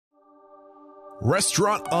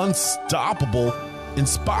Restaurant Unstoppable.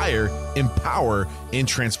 Inspire, empower, and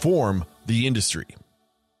transform the industry.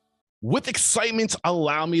 With excitement,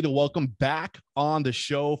 allow me to welcome back on the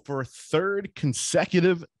show for a third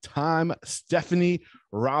consecutive time, Stephani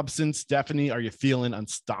Robson. Stephani, are you feeling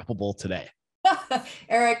unstoppable today?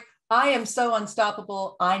 Eric, I am so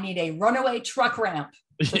unstoppable. I need a runaway truck ramp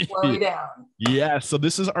to slow me down. Yeah, so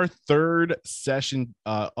this is our third session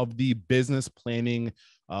of the business planning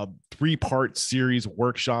three-part series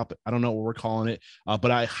workshop. I don't know what we're calling it,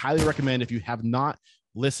 but I highly recommend, if you have not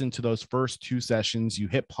listened to those first two sessions, you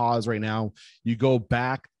hit pause right now, you go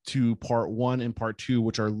back to part one and part two,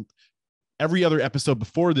 which are every other episode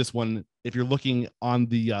before this one. If you're looking on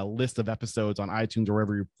the list of episodes on iTunes or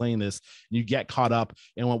wherever you're playing this, you get caught up.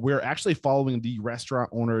 And when we're actually following the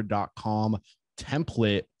restaurantowner.com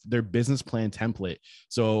template, their business plan template.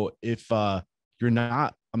 So if you're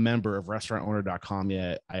not a member of restaurantowner.com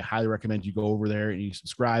yet, I highly recommend you go over there and you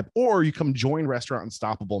subscribe, or you come join Restaurant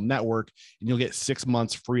Unstoppable Network and you'll get 6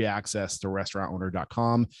 months free access to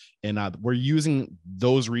restaurantowner.com. And we're using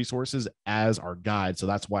those resources as our guide. So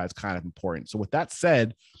that's why it's kind of important. So with that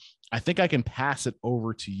said, I think I can pass it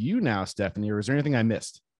over to you now, Stephani, or is there anything I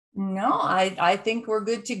missed? No, I think we're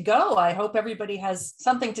good to go. I hope everybody has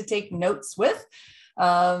something to take notes with,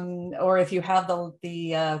 or if you have the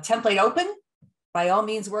template open, by all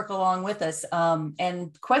means, work along with us.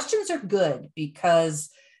 And questions are good because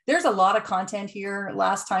there's a lot of content here.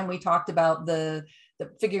 Last time we talked about the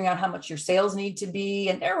figuring out how much your sales need to be,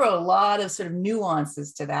 and there were a lot of sort of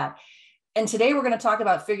nuances to that. And today we're going to talk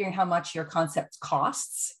about figuring how much your concept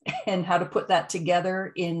costs and how to put that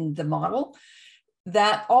together in the model.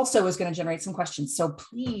 That also is going to generate some questions. So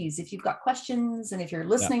please, if you've got questions and if you're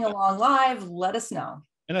listening along live, let us know.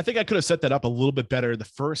 And I think I could have set that up a little bit better. The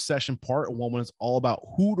first session, part one, was all about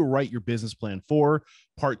who to write your business plan for.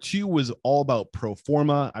 Part two was all about pro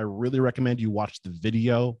forma. I really recommend you watch the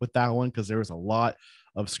video with that one because there was a lot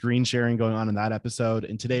of screen sharing going on in that episode.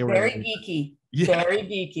 And today we're very geeky. Yeah. Very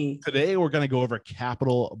geeky. Today we're going to go over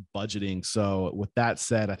capital budgeting. So with that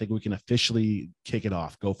said, I think we can officially kick it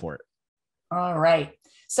off. Go for it. All right.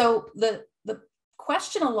 So the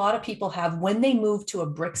question a lot of people have when they move to a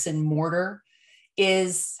bricks and mortar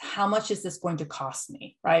is, how much is this going to cost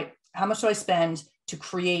me, right? How much do I spend to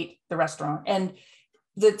create the restaurant? And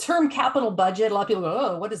the term capital budget, a lot of people go,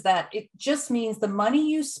 oh, what is that? It just means the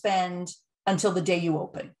money you spend until the day you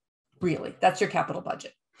open. Really, that's your capital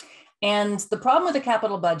budget. And the problem with the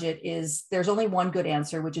capital budget is there's only one good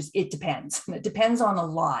answer, which is it depends. It depends on a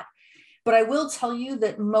lot. But I will tell you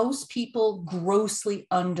that most people grossly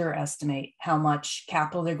underestimate how much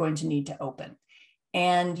capital they're going to need to open.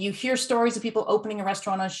 And you hear stories of people opening a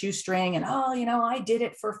restaurant on a shoestring and, oh, I did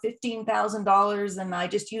it for $15,000 and I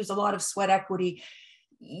just used a lot of sweat equity.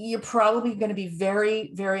 You're probably going to be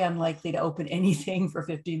very, very unlikely to open anything for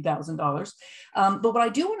 $15,000. But what I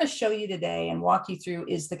do want to show you today and walk you through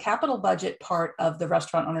is the capital budget part of the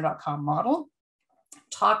restaurantowner.com model.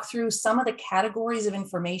 Talk through some of the categories of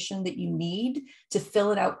information that you need to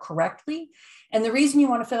fill it out correctly. And the reason you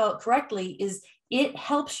want to fill it out correctly is it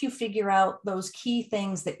helps you figure out those key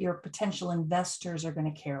things that your potential investors are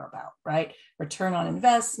going to care about, right? Return on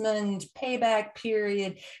investment, payback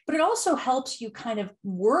period, but it also helps you kind of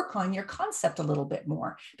work on your concept a little bit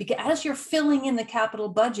more, because as you're filling in the capital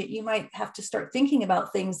budget, you might have to start thinking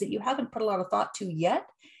about things that you haven't put a lot of thought to yet,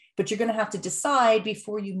 but you're going to have to decide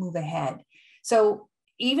before you move ahead. So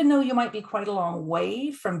even though you might be quite a long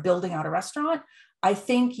way from building out a restaurant, I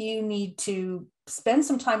think you need to spend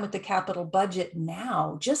some time with the capital budget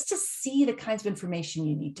now just to see the kinds of information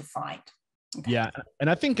you need to find. Okay. Yeah. And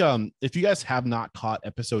I think if you guys have not caught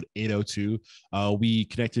episode 802, we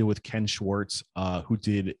connected with Ken Schwartz, we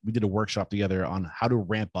did a workshop together on how to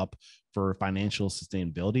ramp up for financial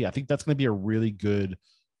sustainability. I think that's going to be a really good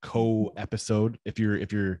co-episode. If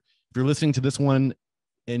you're listening to this one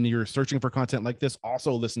and you're searching for content like this,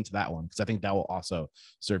 also listen to that one, because I think that will also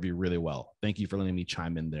serve you really well. Thank you for letting me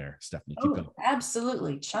chime in there, Stephani. Keep going.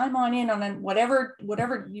 Absolutely. Chime on in on whatever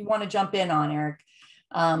you want to jump in on, Eric.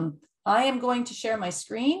 I am going to share my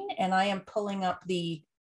screen and I am pulling up the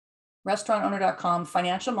restaurantowner.com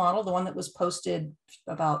financial model, the one that was posted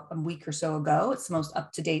about a week or so ago. It's the most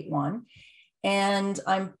up-to-date one. And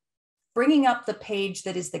I'm bringing up the page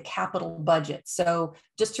that is the capital budget. So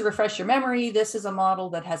just to refresh your memory, this is a model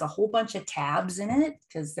that has a whole bunch of tabs in it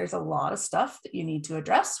because there's a lot of stuff that you need to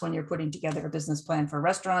address when you're putting together a business plan for a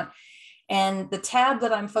restaurant. And the tab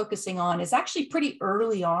that I'm focusing on is actually pretty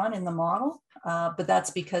early on in the model, but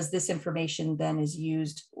that's because this information then is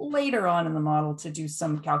used later on in the model to do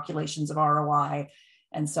some calculations of ROI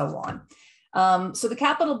and so on. So the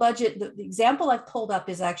capital budget, the example I've pulled up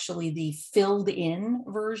is actually the filled in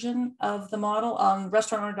version of the model. On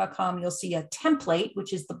restaurantowner.com, you'll see a template,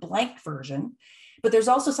 which is the blank version. But there's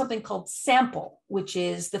also something called sample, which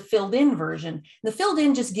is the filled in version. The filled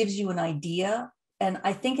in just gives you an idea. And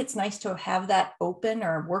I think it's nice to have that open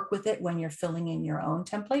or work with it when you're filling in your own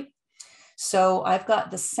template. So I've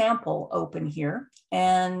got the sample open here,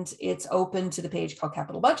 and it's open to the page called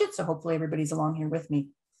Capital Budget. So hopefully everybody's along here with me.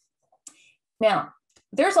 Now,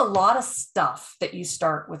 there's a lot of stuff that you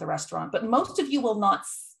start with a restaurant, but most of you will not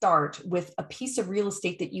start with a piece of real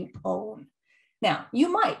estate that you own. Now, you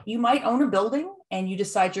might own a building and you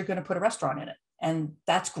decide you're going to put a restaurant in it. And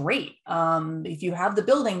that's great. If you have the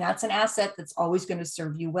building, that's an asset that's always going to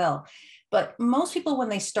serve you well. But most people, when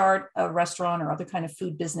they start a restaurant or other kind of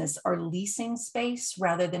food business, are leasing space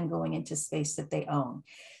rather than going into space that they own.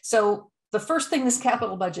 So the first thing this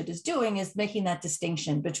capital budget is doing is making that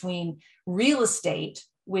distinction between real estate,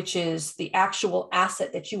 which is the actual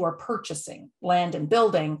asset that you are purchasing, land and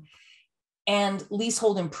building, and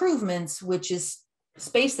leasehold improvements, which is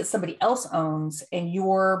space that somebody else owns and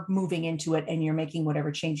you're moving into it and you're making whatever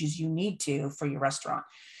changes you need to for your restaurant.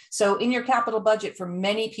 So in your capital budget, for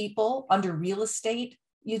many people under real estate,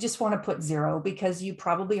 you just want to put zero because you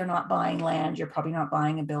probably are not buying land. You're probably not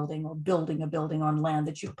buying a building or building a building on land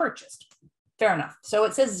that you've purchased. Fair enough. So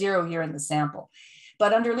it says zero here in the sample.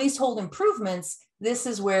 But under leasehold improvements, this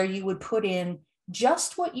is where you would put in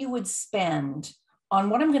just what you would spend on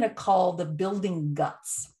what I'm going to call the building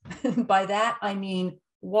guts. By that, I mean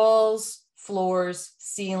walls, floors,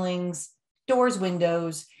 ceilings, doors,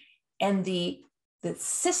 windows, and the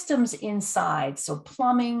systems inside. So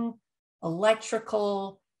plumbing,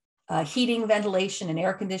 electrical, heating, ventilation, and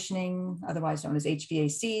air conditioning, otherwise known as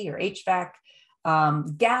HVAC or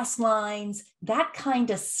HVAC, gas lines, that kind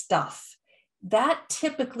of stuff. That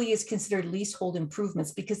typically is considered leasehold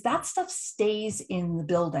improvements because that stuff stays in the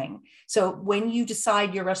building. So when you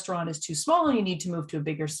decide your restaurant is too small and you need to move to a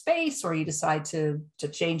bigger space, or you decide to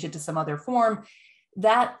change it to some other form,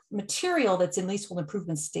 that material that's in leasehold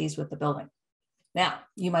improvements stays with the building. Now,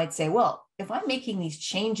 you might say, well, if I'm making these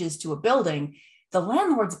changes to a building, the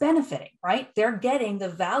landlord's benefiting, right? They're getting the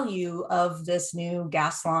value of this new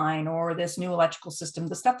gas line or this new electrical system,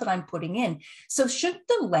 the stuff that I'm putting in. So should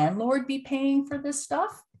the landlord be paying for this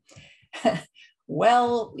stuff?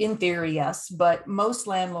 Well, in theory, yes, but most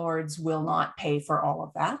landlords will not pay for all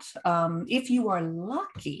of that. If you are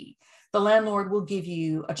lucky, the landlord will give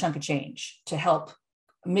you a chunk of change to help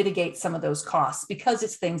mitigate some of those costs because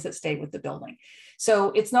it's things that stay with the building.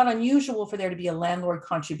 So it's not unusual for there to be a landlord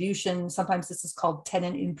contribution. Sometimes this is called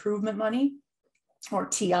tenant improvement money or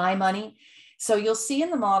TI money. So you'll see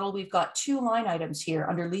in the model, we've got two line items here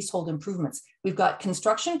under leasehold improvements. We've got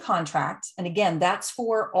construction contract. And again, that's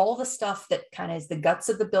for all the stuff that kind of is the guts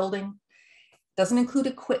of the building. Doesn't include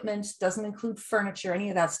equipment, doesn't include furniture, any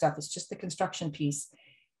of that stuff. It's just the construction piece.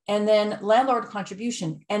 And then landlord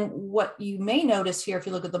contribution. And what you may notice here, if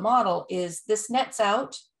you look at the model, is this nets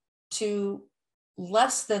out to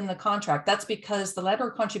less than the contract. That's because the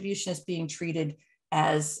landlord contribution is being treated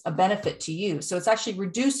as a benefit to you. So it's actually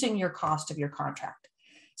reducing your cost of your contract.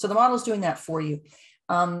 So the model is doing that for you.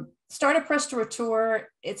 Startup restaurateur,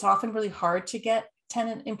 it's often really hard to get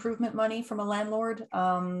tenant improvement money from a landlord.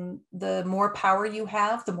 The more power you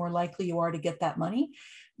have, the more likely you are to get that money.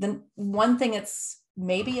 Then one thing it's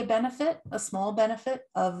maybe a benefit, a small benefit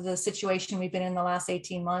of the situation we've been in the last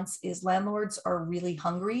 18 months is landlords are really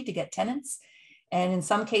hungry to get tenants. And in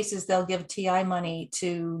some cases, they'll give TI money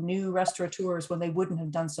to new restaurateurs when they wouldn't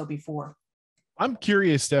have done so before. I'm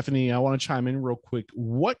curious, Stephanie, I want to chime in real quick.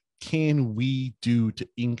 What can we do to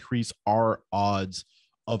increase our odds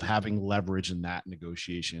of having leverage in that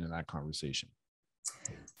negotiation and that conversation?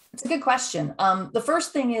 It's a good question. The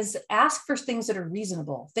first thing is ask for things that are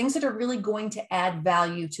reasonable, things that are really going to add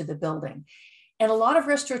value to the building. And a lot of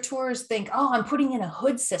restaurateurs think, oh, I'm putting in a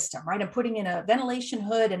hood system, right? I'm putting in a ventilation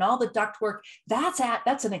hood and all the ductwork. That's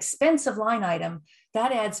an expensive line item.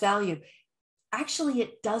 That adds value. Actually,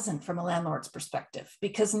 it doesn't from a landlord's perspective,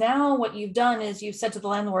 because now what you've done is you've said to the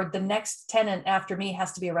landlord, the next tenant after me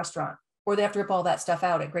has to be a restaurant, or they have to rip all that stuff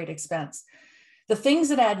out at great expense. The things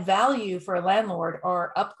that add value for a landlord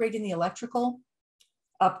are upgrading the electrical,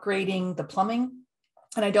 upgrading the plumbing.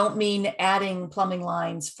 And I don't mean adding plumbing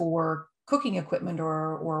lines for cooking equipment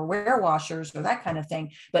or warewashers or that kind of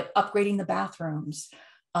thing, but upgrading the bathrooms,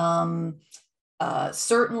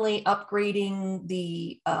 certainly upgrading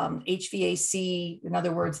the HVAC, in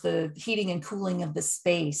other words, the heating and cooling of the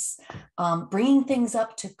space, bringing things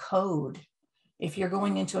up to code. If you're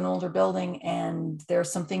going into an older building and there are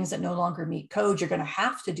some things that no longer meet code, you're going to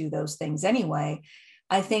have to do those things anyway.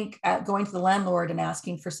 I think going to the landlord and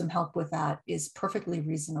asking for some help with that is perfectly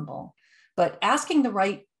reasonable. But asking the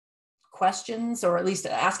right questions, or at least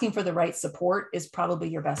asking for the right support, is probably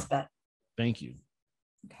your best bet. Thank you.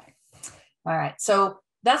 Okay. All right. So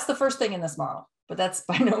that's the first thing in this model, but that's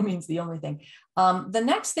by no means the only thing. The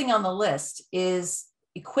next thing on the list is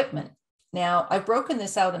equipment. Now, I've broken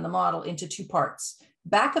this out in the model into two parts: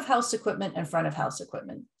 back of house equipment and front of house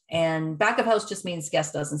equipment. And back of house just means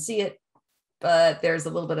guest doesn't see it, but there's a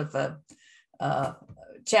little bit of a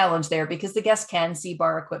challenge there, because the guest can see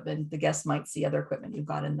bar equipment. The guest might see other equipment you've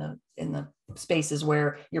got in the spaces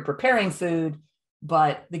where you're preparing food,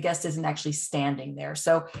 but the guest isn't actually standing there.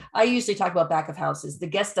 So I usually talk about back of houses. The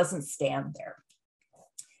guest doesn't stand there.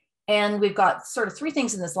 And we've got sort of three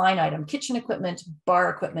things in this line item: kitchen equipment, bar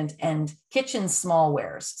equipment, and kitchen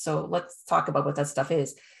smallwares. So let's talk about what that stuff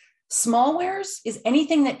is. Smallwares is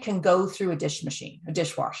anything that can go through a dish machine, a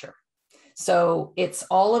dishwasher. So it's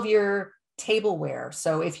all of your tableware.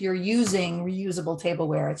 So if you're using reusable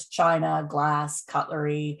tableware, it's china, glass,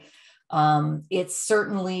 cutlery. It's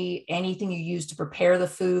certainly anything you use to prepare the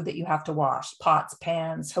food that you have to wash: pots,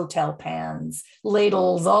 pans, hotel pans,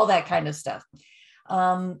 ladles, all that kind of stuff.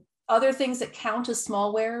 Other things that count as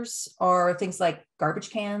smallwares are things like garbage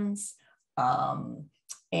cans,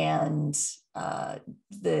 and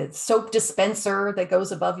the soap dispenser that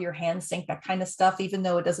goes above your hand sink, that kind of stuff. Even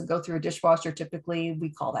though it doesn't go through a dishwasher, typically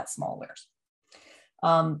we call that smallwares.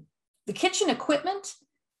 The kitchen equipment,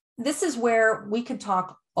 this is where we can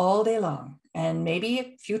talk all day long. And maybe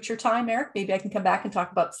a future time, Eric, maybe I can come back and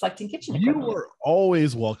talk about selecting kitchen equipment. You are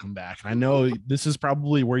always welcome back. And I know this is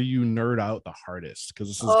probably where you nerd out the hardest, because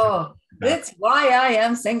this is that's why I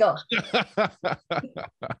am single.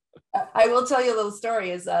 I will tell you a little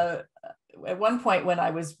story. Is at one point when I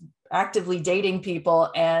was actively dating people,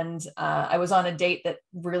 and I was on a date that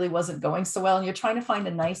really wasn't going so well, and you're trying to find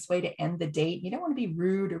a nice way to end the date. You don't want to be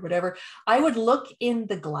rude or whatever. I would look in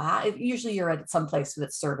the glass. Usually you're at some place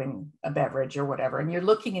that's serving a beverage or whatever, and you're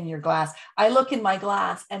looking in your glass. I look in my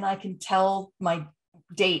glass and I can tell my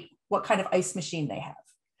date what kind of ice machine they have.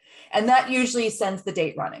 And that usually sends the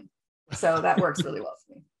date running. So that works really well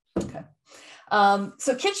for me. Okay.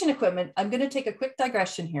 So kitchen equipment, I'm going to take a quick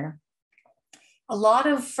digression here. A lot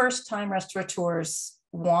of first-time restaurateurs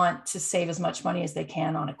want to save as much money as they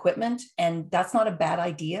can on equipment, and that's not a bad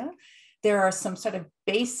idea. There are some sort of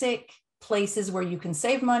basic places where you can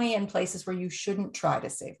save money and places where you shouldn't try to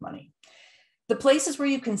save money. The places where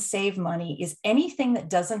you can save money is anything that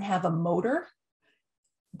doesn't have a motor,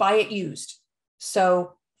 buy it used.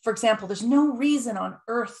 So, for example, there's no reason on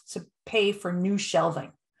earth to pay for new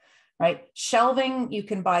shelving, right? Shelving you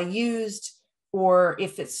can buy used. Or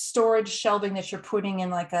if it's storage shelving that you're putting in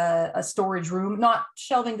like a storage room, not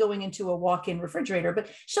shelving going into a walk-in refrigerator, but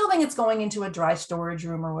shelving it's going into a dry storage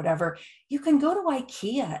room or whatever, you can go to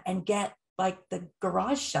IKEA and get like the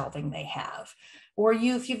garage shelving they have. Or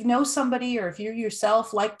if you know somebody, or if you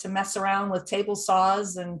yourself like to mess around with table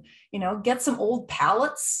saws and, get some old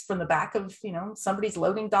pallets from the back of, somebody's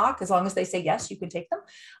loading dock, as long as they say yes, you can take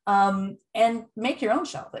them, and make your own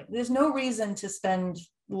shelving. There's no reason to spend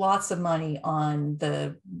lots of money on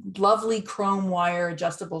the lovely chrome wire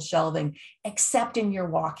adjustable shelving, except in your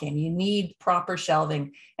walk-in. You need proper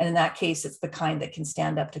shelving. And in that case, it's the kind that can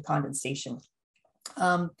stand up to condensation.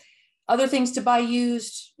 Other things to buy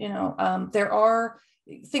used, there are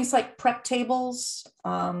things like prep tables.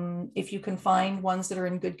 If you can find ones that are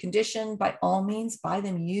in good condition, by all means, buy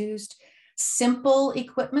them used. Simple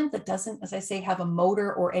equipment that doesn't, as I say, have a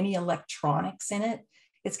motor or any electronics in it.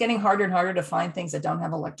 It's getting harder and harder to find things that don't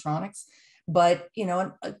have electronics, but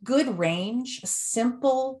a good range, a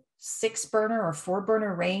simple 6-burner or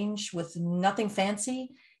 4-burner range with nothing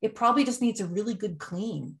fancy, it probably just needs a really good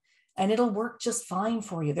clean and it'll work just fine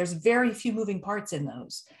for you. There's very few moving parts in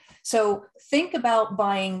those. So think about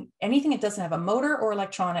buying anything that doesn't have a motor or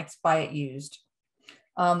electronics, buy it used.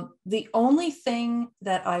 The only thing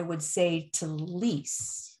that I would say to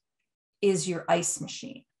lease is your ice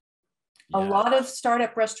machine. A lot of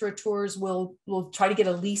startup restaurateurs will try to get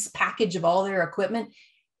a lease package of all their equipment.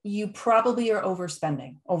 You probably are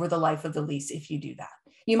overspending over the life of the lease if you do that.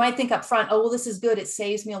 You might think up front, oh, well, this is good. It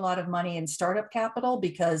saves me a lot of money in startup capital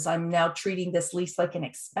because I'm now treating this lease like an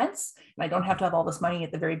expense and I don't have to have all this money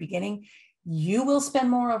at the very beginning. You will spend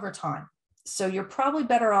more over time. So you're probably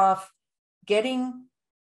better off getting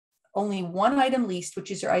only one item leased,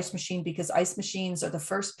 which is your ice machine, because ice machines are the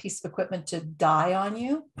first piece of equipment to die on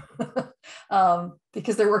you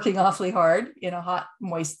because they're working awfully hard in a hot,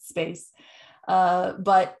 moist space.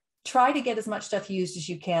 But try to get as much stuff used as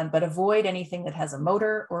you can, but avoid anything that has a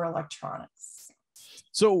motor or electronics.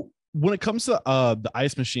 So when it comes to the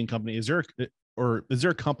ice machine company, is there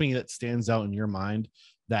a company that stands out in your mind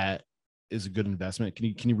that is a good investment?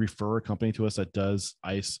 Can you refer a company to us that does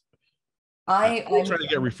ice? I'm trying to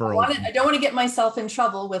get referrals. I don't want to get myself in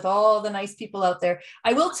trouble with all the nice people out there.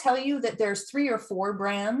 I will tell you that there's 3 or 4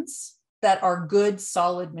 brands that are good,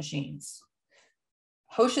 solid machines.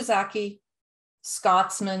 Hoshizaki,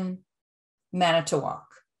 Scotsman, Manitowoc.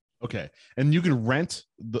 Okay. And you can rent,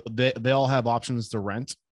 they all have options to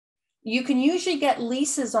rent? You can usually get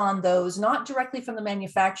leases on those, not directly from the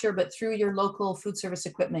manufacturer, but through your local food service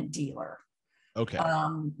equipment dealer. Okay.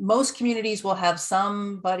 Most communities will have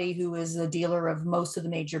somebody who is a dealer of most of the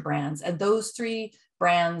major brands. And those 3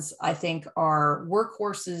 brands, I think, are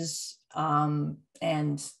workhorses, and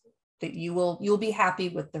that you'll be happy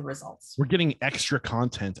with the results. We're getting extra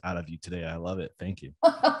content out of you today. I love it. Thank you.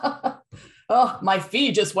 Oh, my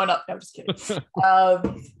fee just went up. No, just kidding. All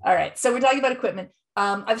right. So we're talking about equipment.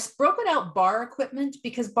 I've broken out bar equipment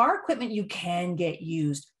because bar equipment you can get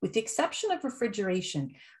used, with the exception of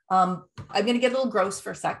refrigeration. I'm going to get a little gross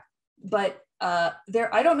for a sec, but I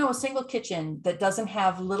don't know a single kitchen that doesn't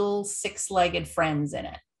have little 6-legged friends in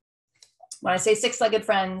it. When I say 6-legged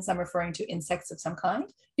friends, I'm referring to insects of some kind.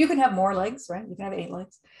 You can have more legs, right? You can have 8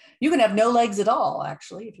 legs. You can have no legs at all,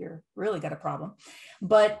 actually, if you're really got a problem.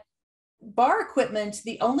 But bar equipment,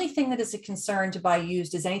 the only thing that is a concern to buy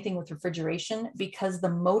used is anything with refrigeration, because the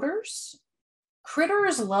motors,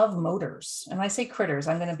 critters love motors. And when I say critters,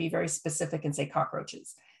 I'm going to be very specific and say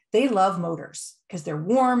cockroaches. They love motors because they're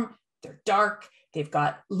warm, they're dark, they've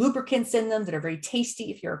got lubricants in them that are very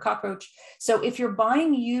tasty if you're a cockroach. So if you're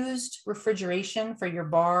buying used refrigeration for your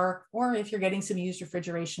bar, or if you're getting some used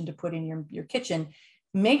refrigeration to put in your kitchen,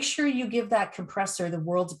 make sure you give that compressor the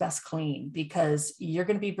world's best clean, because you're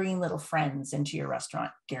going to be bringing little friends into your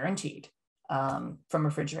restaurant, guaranteed, from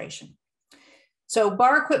refrigeration. So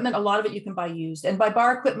bar equipment, a lot of it you can buy used. And by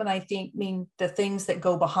bar equipment, I mean the things that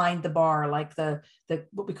go behind the bar, like the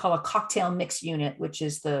what we call a cocktail mix unit, which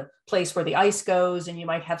is the place where the ice goes, and you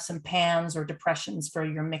might have some pans or depressions for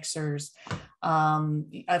your mixers. A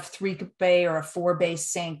 3-bay or a 4-bay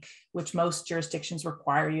sink, which most jurisdictions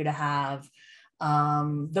require you to have.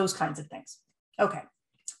 Those kinds of things. Okay,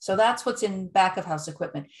 so that's what's in back of house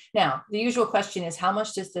equipment. Now, the usual question is, how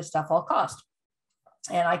much does this stuff all cost?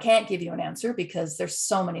 And I can't give you an answer because there's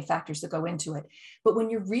so many factors that go into it. But when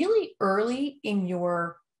you're really early in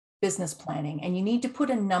your business planning and you need to put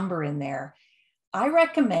a number in there, I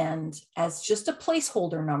recommend, as just a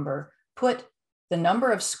placeholder number, put the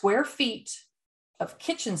number of square feet of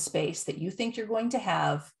kitchen space that you think you're going to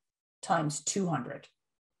have times 200.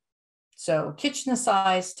 So kitchen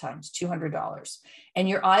size times $200. And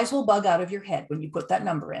your eyes will bug out of your head when you put that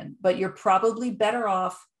number in, but you're probably better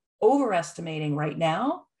off overestimating right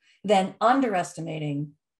now than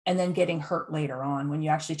underestimating and then getting hurt later on when you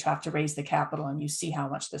actually have to raise the capital and you see how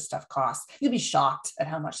much this stuff costs. You'll be shocked at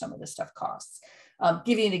how much some of this stuff costs.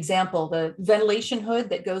 Give you an example, the ventilation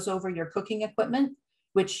hood that goes over your cooking equipment,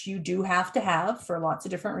 which you do have to have for lots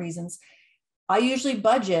of different reasons. I usually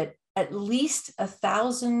budget at least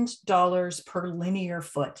 $1,000 per linear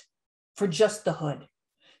foot for just the hood.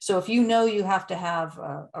 So if you know you have to have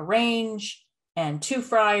a range and 2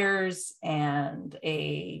 fryers and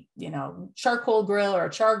a charcoal grill or a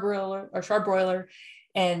char grill or charbroiler,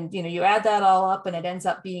 and you add that all up and it ends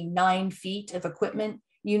up being 9 feet of equipment,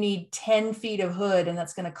 you need 10 feet of hood, and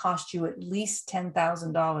that's going to cost you at least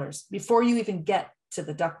 $10,000 before you even get to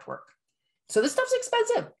the ductwork. So this stuff's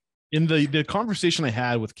expensive. In the conversation I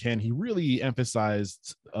had with Ken, he really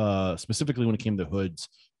emphasized, specifically when it came to hoods,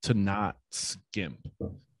 to not skimp.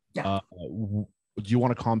 Yeah. Do you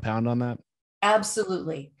want to compound on that?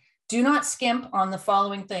 Absolutely. Do not skimp on the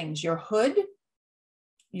following things: your hood,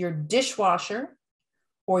 your dishwasher,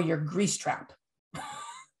 or your grease trap.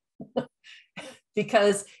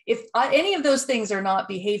 Because if any of those things are not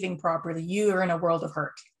behaving properly, you are in a world of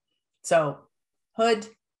hurt. So hood,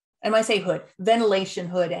 and when I say hood, ventilation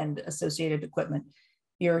hood and associated equipment,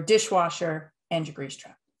 your dishwasher and your grease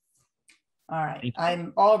trap. All right.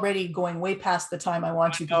 I'm already going way past the time I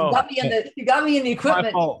want to. You got me in the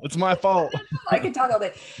equipment. It's my fault. I can talk all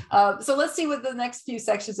day. So let's see what the next few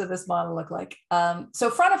sections of this model look like. So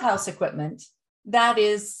front of house equipment, that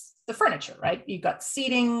is the furniture, right? You've got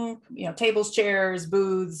seating, tables, chairs,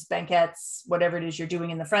 booths, banquettes, whatever it is you're doing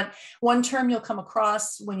in the front. One term you'll come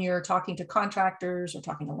across when you're talking to contractors or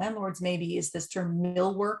talking to landlords maybe is this term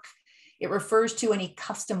millwork. It refers to any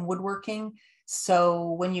custom woodworking.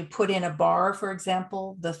 So when you put in a bar, for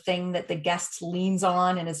example, the thing that the guest leans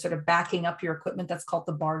on and is sort of backing up your equipment, that's called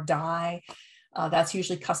the bar die. That's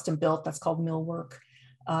usually custom built. That's called millwork.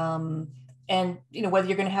 And whether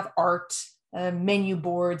you're going to have art, menu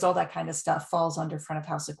boards, all that kind of stuff falls under front of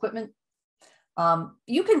house equipment.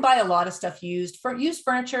 You can buy a lot of stuff used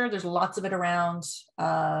furniture. There's lots of it around.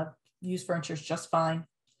 Used furniture is just fine.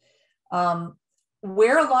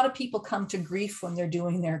 Where a lot of people come to grief when they're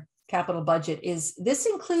doing their capital budget is this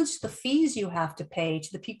includes the fees you have to pay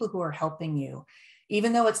to the people who are helping you.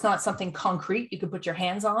 Even though it's not something concrete you can put your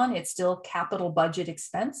hands on, it's still capital budget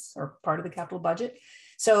expense or part of the capital budget.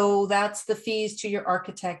 So that's the fees to your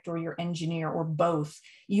architect or your engineer or both.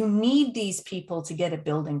 You need these people to get a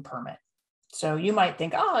building permit. So you might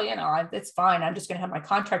think, oh, it's fine. I'm just going to have my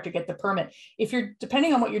contractor get the permit. If you're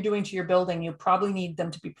depending on what you're doing to your building, you probably need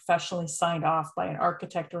them to be professionally signed off by an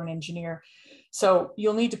architect or an engineer. So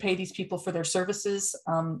you'll need to pay these people for their services.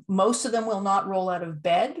 Most of them will not roll out of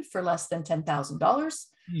bed for less than $10,000.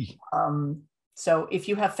 So if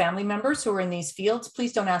you have family members who are in these fields,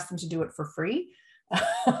 please don't ask them to do it for free.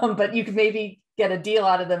 But you could maybe get a deal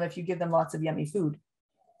out of them if you give them lots of yummy food.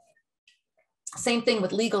 Same thing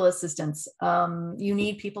with legal assistance. You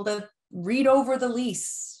need people to read over the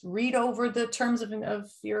lease, read over the terms of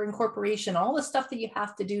your incorporation, all the stuff that you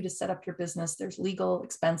have to do to set up your business. There's legal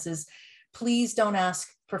expenses. Please don't ask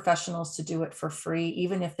professionals to do it for free,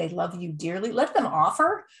 even if they love you dearly. Let them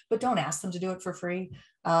offer, but don't ask them to do it for free.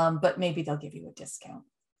 But maybe they'll give you a discount.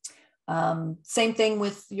 Same thing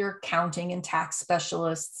with your accounting and tax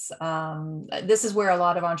specialists. This is where a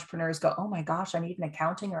lot of entrepreneurs go, oh my gosh, I need an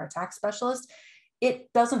accounting or a tax specialist.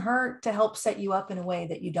 It doesn't hurt to help set you up in a way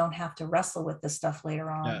that you don't have to wrestle with this stuff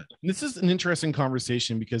later on. Yeah. This is an interesting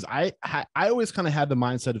conversation because I always kind of had the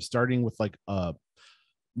mindset of starting with like,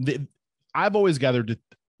 I've always gathered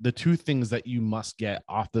the two things that you must get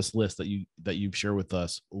off this list that you've shared with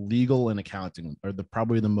us, legal and accounting are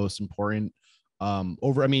probably the most important.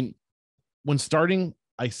 When starting,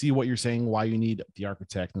 I see what you're saying, why you need the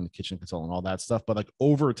architect and the kitchen consultant, all that stuff. But like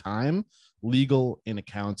over time, legal and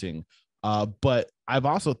accounting. But I've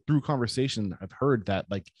also through conversation, I've heard that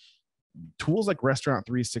like tools like Restaurant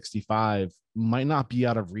 365 might not be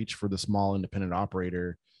out of reach for the small independent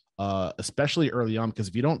operator, especially early on, because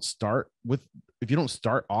if you don't start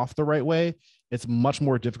off the right way, it's much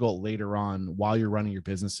more difficult later on while you're running your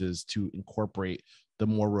businesses to incorporate the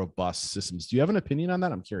more robust systems. Do you have an opinion on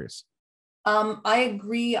that? I'm curious. I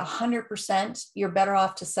agree 100%. You're better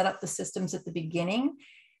off to set up the systems at the beginning.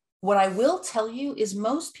 What I will tell you is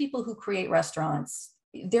most people who create restaurants,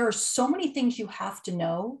 there are so many things you have to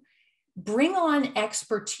know. Bring on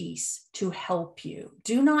expertise to help you.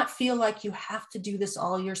 Do not feel like you have to do this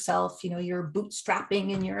all yourself. You're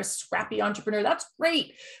bootstrapping and you're a scrappy entrepreneur. That's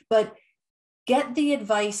great, but get the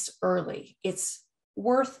advice early. It's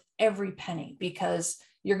worth every penny because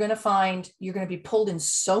you're going to be pulled in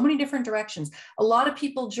so many different directions. A lot of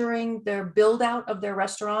people during their build out of their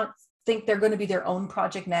restaurant think they're going to be their own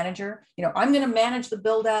project manager. I'm going to manage the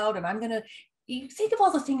build out and you think of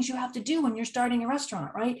all the things you have to do when you're starting a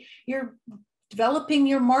restaurant, right? You're developing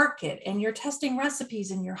your market and you're testing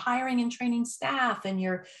recipes and you're hiring and training staff and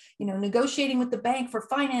you're, negotiating with the bank for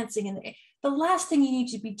financing. And the last thing you need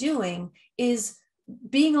to be doing is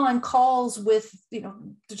being on calls with,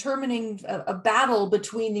 determining a battle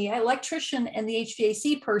between the electrician and the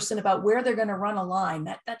HVAC person about where they're going to run a line.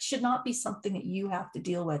 That should not be something that you have to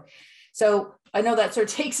deal with. So I know that sort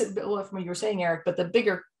of takes it away from what you were saying, Eric, but the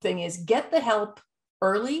bigger thing is get the help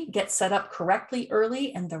early, get set up correctly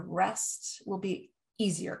early, and the rest will be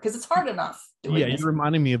easier because it's hard enough. Yeah, you're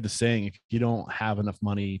reminding me of the saying, if you don't have enough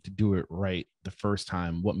money to do it right the first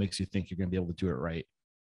time, what makes you think you're going to be able to do it right?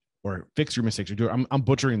 Or fix your mistakes or do it. I'm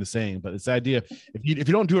butchering the saying, but it's the idea. If you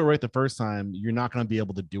don't do it right the first time, you're not going to be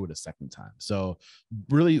able to do it a second time. So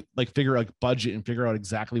really budget and figure out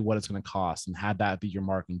exactly what it's going to cost and have that be your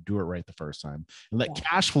mark and do it right the first time and let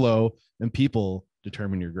cash flow and people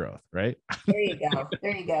determine your growth. Right. There you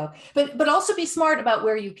go. But also be smart about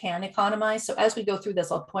where you can economize. So as we go through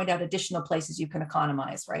this, I'll point out additional places you can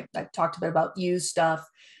economize, right? I've talked a bit about used stuff.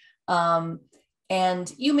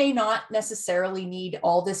 And you may not necessarily need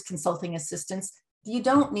all this consulting assistance. You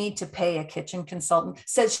don't need to pay a kitchen consultant,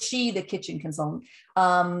 says she, the kitchen consultant,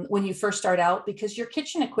 when you first start out, because your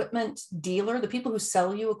kitchen equipment dealer, the people who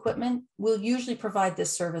sell you equipment, will usually provide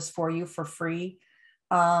this service for you for free.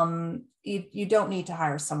 You don't need to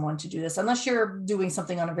hire someone to do this unless you're doing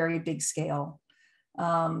something on a very big scale.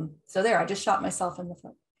 So there, I just shot myself in the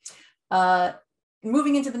foot.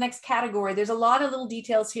 Moving into the next category, there's a lot of little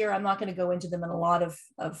details here. I'm not going to go into them in a lot of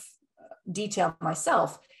detail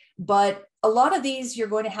myself, but a lot of these, you're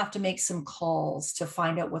going to have to make some calls to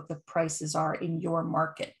find out what the prices are in your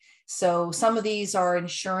market. So some of these are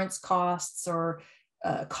insurance costs or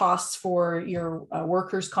costs for your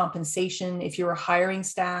workers' compensation. If you're hiring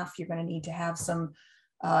staff, you're going to need to have some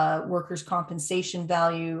workers' compensation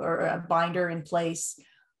value or a binder in place.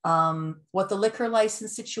 What the liquor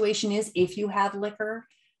license situation is, if you have liquor.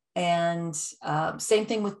 And same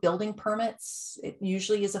thing with building permits. It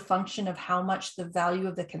usually is a function of how much the value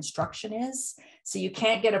of the construction is. So you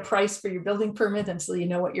can't get a price for your building permit until you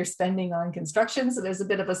know what you're spending on construction. So there's a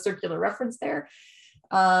bit of a circular reference there.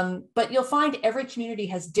 But you'll find every community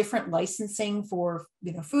has different licensing for,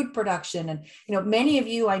 food production. And, many of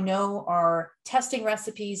you I know are testing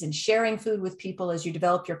recipes and sharing food with people as you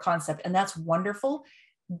develop your concept. And that's wonderful.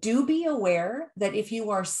 Do be aware that if you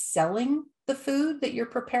are selling the food that you're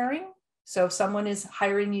preparing, so if someone is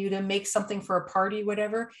hiring you to make something for a party,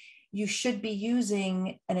 whatever, you should be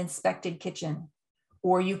using an inspected kitchen,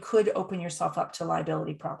 or you could open yourself up to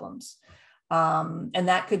liability problems. And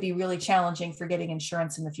that could be really challenging for getting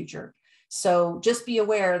insurance in the future. So just be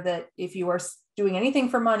aware that if you are doing anything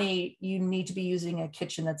for money, you need to be using a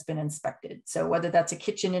kitchen that's been inspected. So whether that's a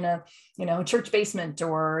kitchen in a, church basement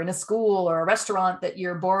or in a school or a restaurant that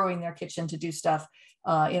you're borrowing their kitchen to do stuff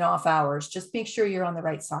in off hours, just make sure you're on the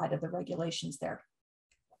right side of the regulations there.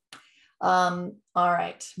 All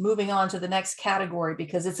right, moving on to the next category,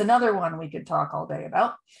 because it's another one we could talk all day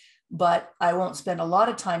about, but I won't spend a lot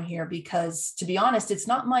of time here because, to be honest, it's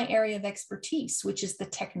not my area of expertise, which is the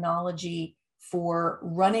technology for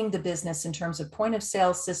running the business in terms of point of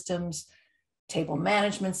sale systems, table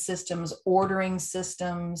management systems, ordering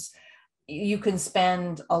systems. You can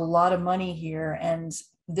spend a lot of money here. And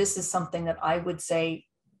this is something that I would say,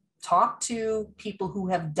 talk to people who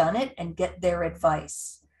have done it and get their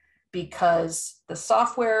advice, because the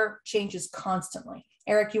software changes constantly.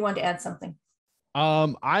 Eric, you wanted to add something?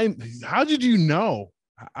 How did you know?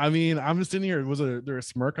 I mean, I'm just sitting here. Was there a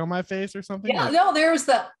smirk on my face or something? Yeah, no, there's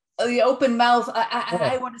the open mouth.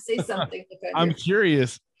 I want to say something. I'm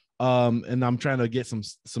curious. And I'm trying to get some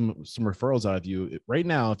referrals out of you right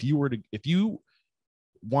now. If you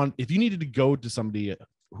needed to go to somebody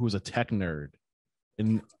who's a tech nerd,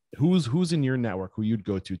 and who's in your network who you'd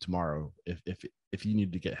go to tomorrow if you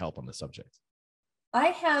needed to get help on the subject. I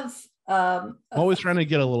have I'm always trying to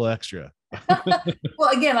get a little extra. Well,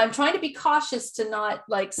 again, I'm trying to be cautious to not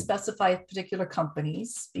specify particular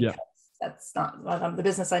companies, because that's not the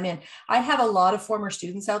business I'm in. I have a lot of former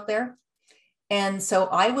students out there. And so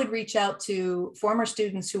I would reach out to former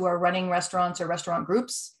students who are running restaurants or restaurant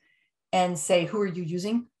groups and say, who are you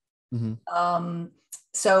using? Mm-hmm.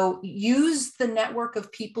 So use the network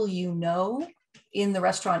of people in the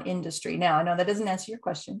restaurant industry. Now, I know that doesn't answer your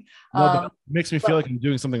question. No, it makes me feel like I'm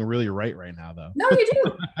doing something really right now, though. No, you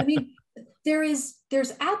do. I mean, there's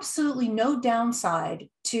absolutely no downside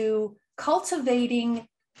to cultivating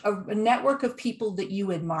a network of people that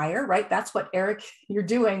you admire, right? That's what, Eric, you're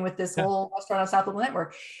doing with this whole Restaurant on South Level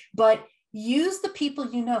network. But use the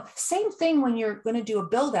people you know. Same thing when you're going to do a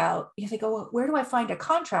build out. You think, well, where do I find a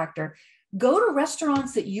contractor? Go to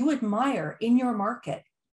restaurants that you admire in your market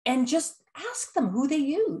and just ask them who they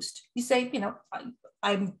used. You say,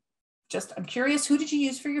 I'm curious, who did you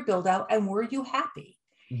use for your build out and were you happy?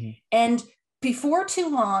 Mm-hmm. And before too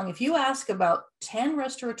long, if you ask about 10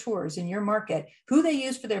 restaurateurs in your market who they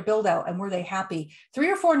used for their build out and were they happy,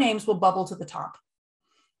 3 or 4 names will bubble to the top.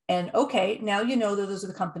 And okay, now you know that those are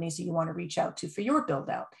the companies that you want to reach out to for your build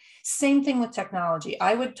out. Same thing with technology.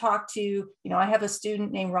 I would talk to, I have a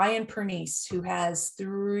student named Ryan Pernice who has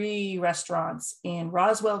 3 restaurants in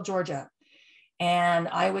Roswell, Georgia. And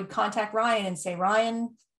I would contact Ryan and say,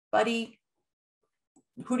 Ryan, buddy,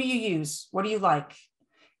 who do you use? What do you like?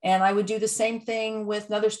 And I would do the same thing with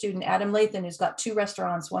another student, Adam Lathan, who's got 2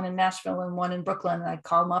 restaurants, one in Nashville and one in Brooklyn. And I'd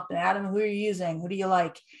call him up and, Adam, who are you using? Who do you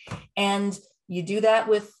like? And you do that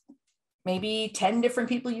with maybe 10 different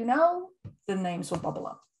people the names will bubble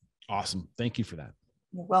up. Awesome. Thank you for that.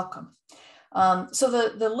 You're welcome. So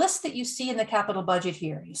the list that you see in the capital budget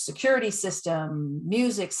here, security system,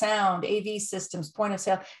 music, sound, AV systems, point of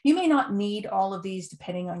sale. You may not need all of these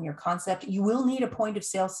depending on your concept. You will need a point of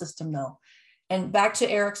sale system though. And back to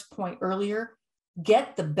Eric's point earlier,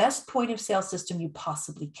 get the best point of sale system you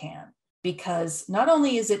possibly can, because not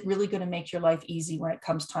only is it really going to make your life easy when it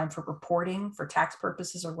comes time for reporting for tax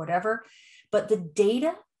purposes or whatever, but the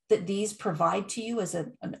data that these provide to you as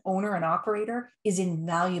an owner and operator is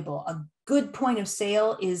invaluable. A good point of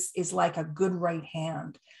sale is like a good right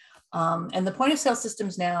hand. And the point of sale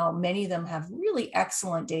systems now, many of them have really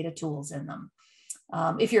excellent data tools in them.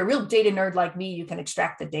 If you're a real data nerd like me, you can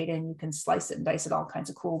extract the data and you can slice it and dice it all kinds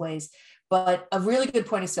of cool ways. But a really good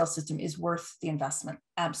point of sale system is worth the investment.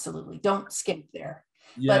 Absolutely. Don't skimp there.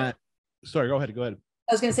 Yeah. But, sorry, go ahead.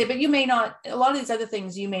 I was going to say, but you may not, a lot of these other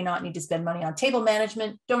things, you may not need to spend money on. Table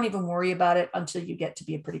management, don't even worry about it until you get to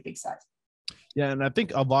be a pretty big size. Yeah, and I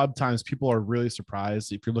think a lot of times people are really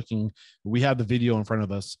surprised. If you're looking, we have the video in front of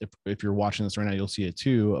us. If you're watching this right now, you'll see it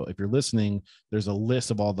too. If you're listening, there's a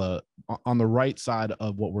list of all the, on the right side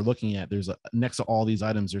of what we're looking at, there's next to all these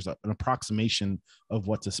items, there's an approximation of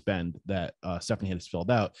what to spend that Stephani has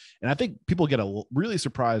filled out. And I think people get really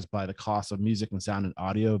surprised by the cost of music and sound and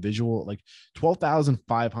audio visual, like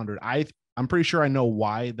 $12,500. I'm pretty sure I know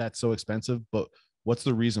why that's so expensive, but what's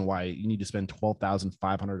the reason why you need to spend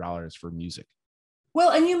 $12,500 for music?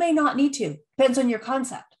 Well, and you may not need to, depends on your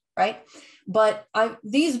concept, right? But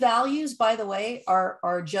these values, by the way,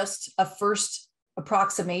 are just a first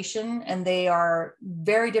approximation, and they are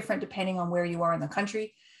very different depending on where you are in the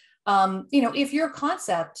country. If your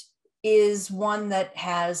concept is one that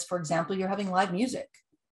has, for example, you're having live music,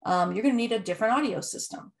 you're going to need a different audio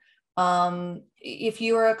system. If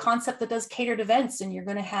you're a concept that does catered events and you're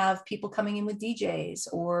going to have people coming in with DJs,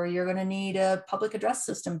 or you're going to need a public address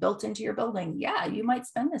system built into your building, yeah, you might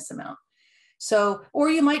spend this amount. So, or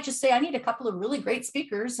you might just say, I need a couple of really great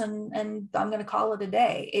speakers and I'm going to call it a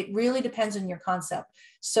day. It really depends on your concept.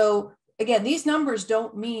 So again, these numbers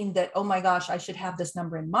don't mean that, oh my gosh, I should have this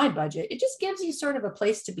number in my budget. It just gives you sort of a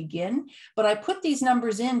place to begin. But I put these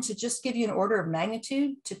numbers in to just give you an order of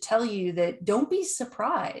magnitude, to tell you that don't be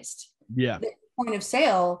surprised. Yeah. That point of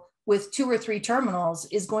sale with 2 or 3 terminals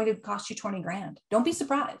is going to cost you 20 grand. Don't be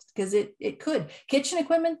surprised, because it could. Kitchen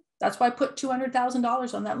equipment, that's why I put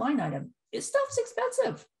 $200,000 on that line item. This stuff's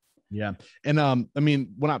expensive. Yeah. And I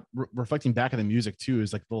mean, when I'm reflecting back on the music too,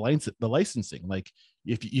 is like the licensing. Like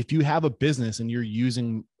if you have a business and you're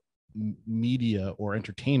using media or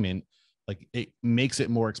entertainment, like it makes it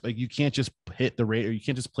more like you can't just hit the rate, or you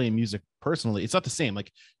can't just play music personally. It's not the same. Like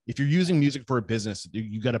if you're using music for a business,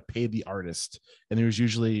 you got to pay the artist, and there's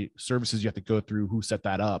usually services you have to go through who set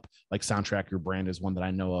that up. Like Soundtrack Your Brand is one that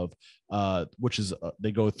I know of, which is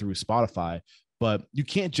they go through Spotify. But you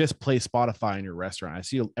can't just play Spotify in your restaurant. I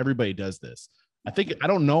see everybody does this. I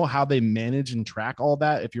don't know how they manage and track all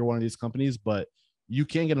that if you're one of these companies, but you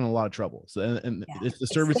can get in a lot of trouble. So, and yeah, it's the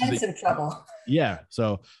services. Expensive trouble. Yeah.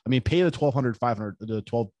 So, I mean, pay the $1,200, the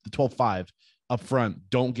 $12,500 up front.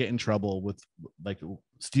 Don't get in trouble with like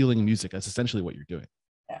stealing music. That's essentially what you're doing.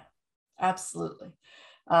 Yeah, absolutely.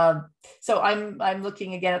 So I'm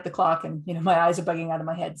looking again at the clock, and my eyes are bugging out of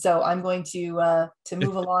my head. So I'm going to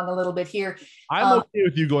move along a little bit here. I'm okay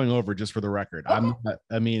with you going over, just for the record. Okay.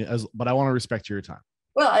 But I want to respect your time.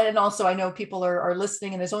 Well, and also I know people are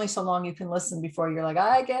listening, and there's only so long you can listen before you're like,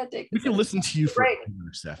 I can't take. We can listen to you for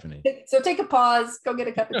Stephani. So take a pause, go get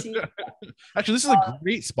a cup of tea. Actually, this is a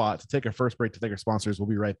great spot to take our first break to thank our sponsors. We'll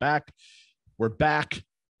be right back. We're back.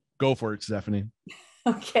 Go for it, Stephani.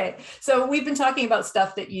 Okay, so we've been talking about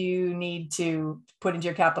stuff that you need to put into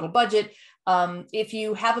your capital budget. If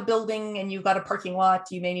you have a building and you've got a parking lot,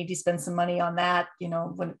 you may need to spend some money on that.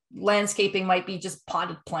 When landscaping might be just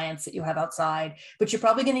potted plants that you have outside, but you're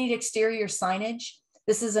probably going to need exterior signage.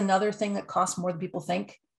 This is another thing that costs more than people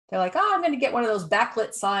think. They're like, oh, I'm going to get one of those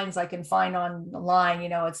backlit signs I can find online.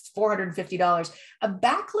 It's $450. A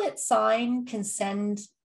backlit sign can send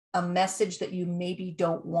a message that you maybe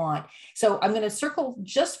don't want. So I'm going to circle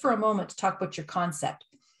just for a moment to talk about your concept.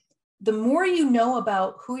 The more you know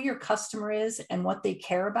about who your customer is and what they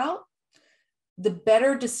care about, the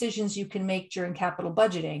better decisions you can make during capital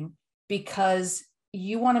budgeting, because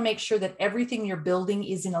you want to make sure that everything you're building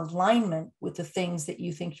is in alignment with the things that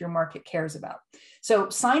you think your market cares about. So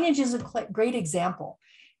signage is a great example,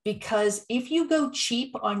 because if you go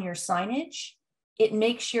cheap on your signage, it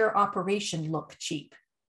makes your operation look cheap.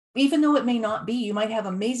 Even though it may not be, you might have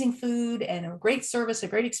amazing food and a great service, a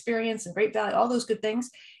great experience and great value, all those good things.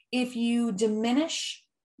 If you diminish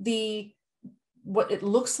what it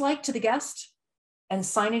looks like to the guest, and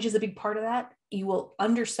signage is a big part of that, you will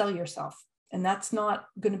undersell yourself. And that's not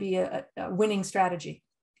going to be a winning strategy.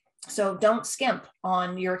 So don't skimp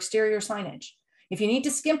on your exterior signage. If you need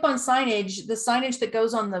to skimp on signage, the signage that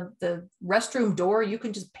goes on the restroom door, you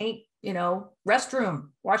can just paint, restroom,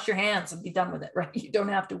 wash your hands and be done with it, right? You don't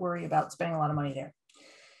have to worry about spending a lot of money there.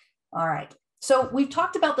 All right. So we've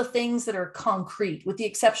talked about the things that are concrete, with the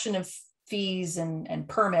exception of fees and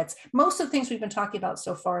permits. Most of the things we've been talking about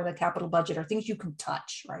so far in the capital budget are things you can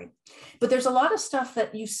touch, right? But there's a lot of stuff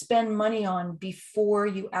that you spend money on before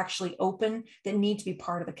you actually open that need to be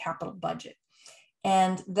part of the capital budget.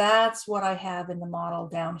 And that's what I have in the model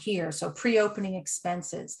down here. So pre-opening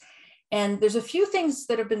expenses. And there's a few things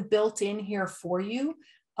that have been built in here for you.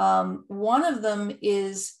 One of them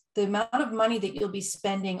is the amount of money that you'll be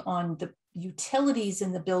spending on the utilities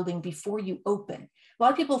in the building before you open. A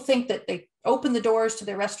lot of people think that they open the doors to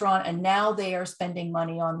their restaurant and now they are spending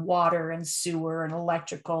money on water and sewer and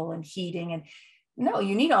electrical and heating. And no,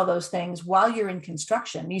 you need all those things while you're in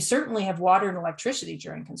construction. You certainly have water and electricity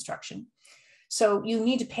during construction. So you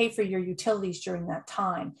need to pay for your utilities during that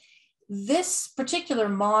time. This particular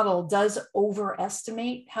model does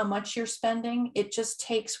overestimate how much you're spending. It just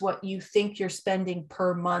takes what you think you're spending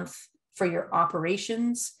per month for your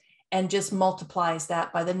operations and just multiplies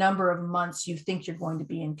that by the number of months you think you're going to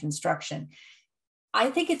be in construction. I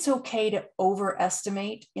think it's okay to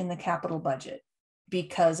overestimate in the capital budget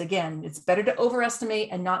because, again, it's better to overestimate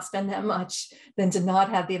and not spend that much than to not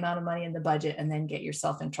have the amount of money in the budget and then get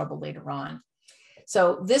yourself in trouble later on.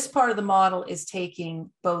 So this part of the model is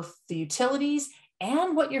taking both the utilities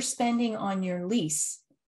and what you're spending on your lease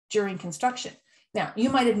during construction. Now, you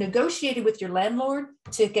might have negotiated with your landlord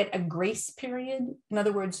to get a grace period. In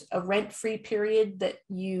other words, a rent-free period that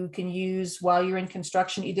you can use while you're in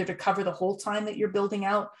construction, either to cover the whole time that you're building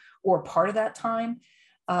out or part of that time.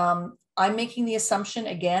 I'm making the assumption,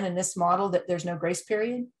 again, in this model that there's no grace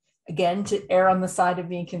period, again, to err on the side of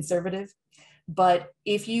being conservative. But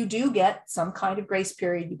if you do get some kind of grace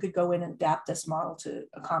period, you could go in and adapt this model to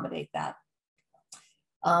accommodate that.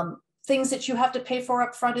 Things that you have to pay for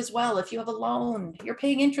up front as well. If you have a loan, you're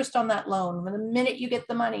paying interest on that loan the minute you get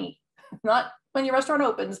the money, not when your restaurant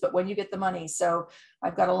opens, but when you get the money. So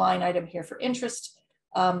I've got a line item here for interest.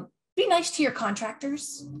 Be nice to your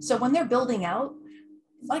contractors. So when they're building out,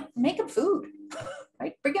 like, make them food,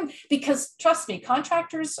 right? Bring them, because trust me,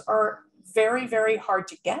 contractors are very, very hard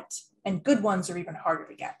to get, and good ones are even harder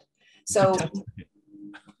to get. So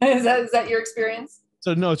is that your experience?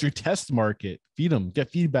 So no, it's your test market. Feed them, get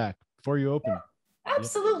feedback before you open. Yeah,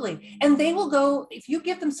 absolutely. Yeah. And they will go, if you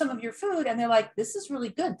give them some of your food and they're like, this is really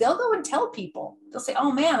good, they'll go and tell people. They'll say,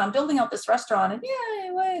 oh man, I'm building out this restaurant, and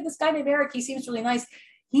yeah, this guy named Eric, he seems really nice.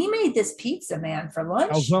 He made this pizza, man, for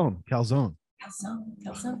lunch. Calzone.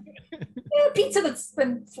 Yeah, pizza that's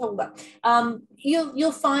been filled up.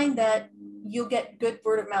 You'll find that you'll get good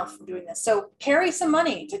word of mouth from doing this. So carry some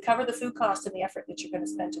money to cover the food cost and the effort that you're going to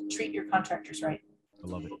spend to treat your contractors right. I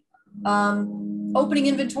love it. Opening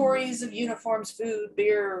inventories of uniforms, food,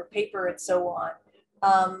 beer, paper, and so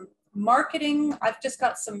on. Marketing, I've just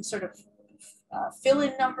got some sort of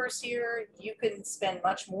fill-in numbers here. You can spend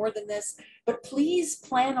much more than this, but please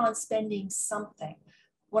plan on spending something.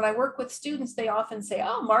 When I work with students, they often say,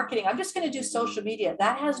 oh, marketing, I'm just going to do social media.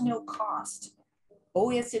 That has no cost. Oh,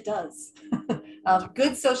 yes, it does.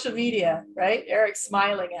 Good social media, right? Eric's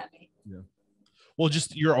smiling at me. Yeah. Well,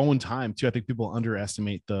 just your own time too. I think people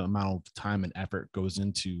underestimate the amount of time and effort goes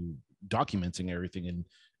into documenting everything. And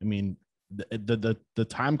I mean, the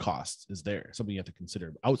time cost is there. Something you have to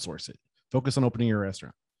consider. Outsource it. Focus on opening your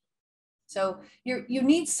restaurant. So you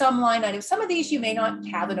need some line items. Some of these you may not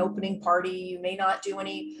have an opening party. You may not do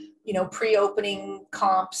any, pre-opening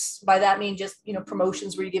comps. By that I mean just,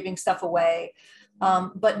 promotions where you're giving stuff away.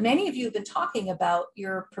 But many of you have been talking about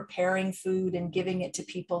you're preparing food and giving it to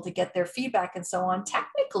people to get their feedback and so on.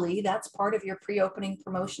 Technically, that's part of your pre-opening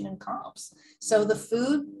promotion and comps. So the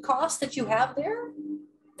food cost that you have there,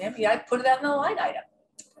 maybe I'd put that in a line item.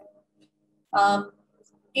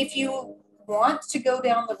 If you want to go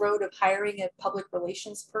down the road of hiring a public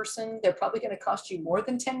relations person, they're probably going to cost you more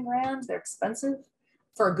than 10 grand. They're expensive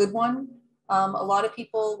for a good one. A lot of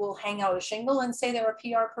people will hang out a shingle and say they're a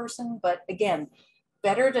PR person, but again,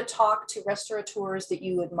 better to talk to restaurateurs that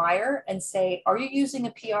you admire and say, are you using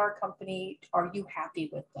a PR company? Are you happy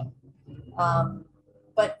with them?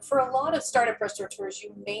 But for a lot of startup restaurateurs,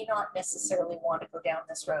 you may not necessarily want to go down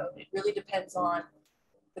this road. It really depends on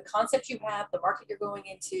the concept you have, the market you're going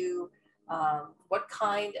into, what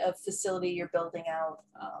kind of facility you're building out.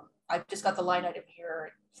 I've just got the line item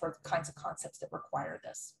here for the kinds of concepts that require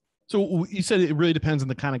this. So you said it really depends on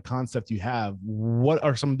the kind of concept you have. What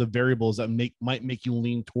are some of the variables that might make you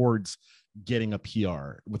lean towards getting a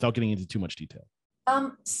PR without getting into too much detail?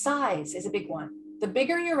 Size is a big one. The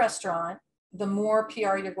bigger your restaurant, the more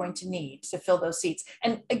PR you're going to need to fill those seats.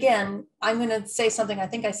 And again, I'm going to say something I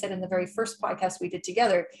think I said in the very first podcast we did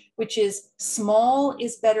together, which is small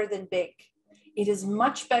is better than big. It is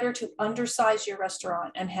much better to undersize your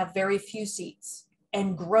restaurant and have very few seats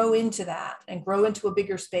and grow into that and grow into a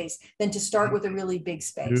bigger space than to start with a really big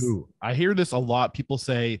space. Ooh, I hear this a lot. People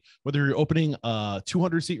say, whether you're opening a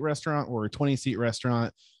 200 seat restaurant or a 20 seat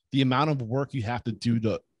restaurant, the amount of work you have to do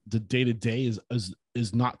to the day-to-day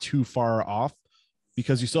is not too far off,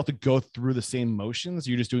 because you still have to go through the same motions.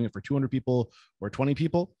 You're just doing it for 200 people or 20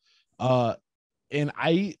 people. And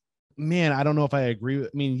I don't know if I agree.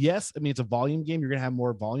 Yes, it's a volume game. You're going to have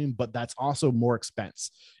more volume, but that's also more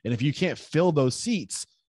expense. And if you can't fill those seats,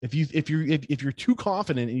 if you're too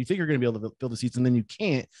confident and you think you're going to be able to fill the seats and then you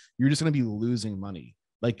can't, you're just going to be losing money.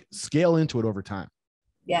 Like, scale into it over time.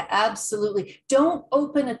 Yeah, absolutely. Don't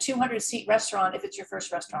open a 200-seat restaurant if it's your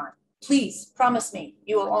first restaurant. Please promise me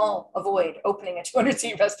you will all avoid opening a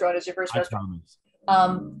 200-seat restaurant as your first restaurant.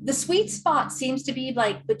 The sweet spot seems to be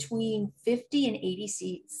like between 50 and 80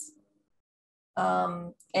 seats.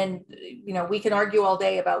 And we can argue all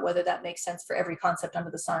day about whether that makes sense for every concept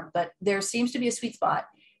under the sun, but there seems to be a sweet spot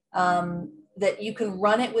that you can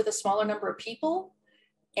run it with a smaller number of people,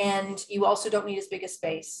 and you also don't need as big a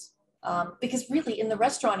space. Because really, in the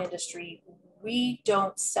restaurant industry, we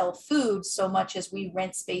don't sell food so much as we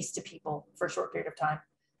rent space to people for a short period of time.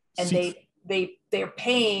 And they're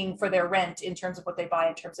paying for their rent in terms of what they buy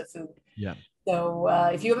in terms of food. Yeah. So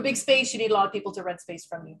if you have a big space, you need a lot of people to rent space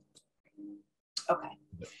from you. Okay.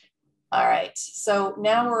 All right. So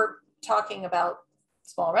now we're talking about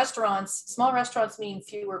small restaurants. Small restaurants mean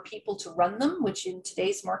fewer people to run them, which in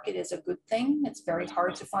today's market is a good thing. It's very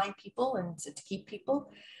hard to find people and to keep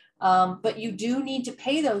people. But you do need to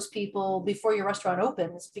pay those people before your restaurant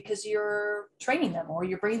opens, because you're training them or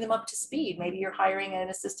you're bringing them up to speed. Maybe you're hiring an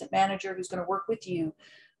assistant manager who's going to work with you.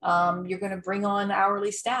 You're going to bring on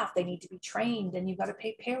hourly staff. They need to be trained, and you've got to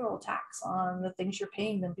pay payroll tax on the things you're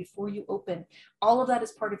paying them before you open. All of that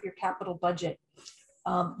is part of your capital budget.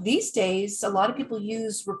 These days, a lot of people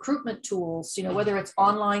use recruitment tools, whether it's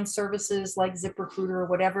online services like ZipRecruiter or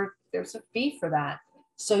whatever, there's a fee for that.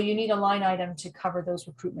 So you need a line item to cover those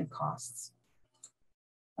recruitment costs.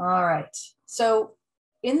 All right. So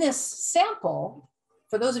in this sample,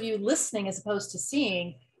 for those of you listening as opposed to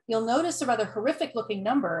seeing, you'll notice a rather horrific looking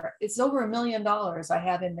number. It's over $1 million I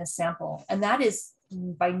have in this sample. And that is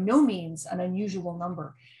by no means an unusual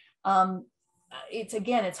number.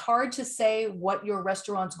 It's hard to say what your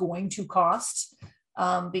restaurant's going to cost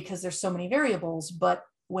because there's so many variables. But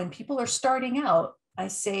when people are starting out, I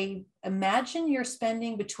say, imagine you're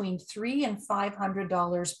spending between $300 and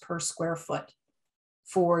 $500 per square foot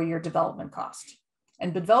for your development cost.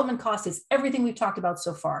 And development cost is everything we've talked about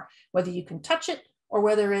so far, whether you can touch it or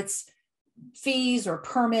whether it's fees or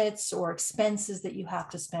permits or expenses that you have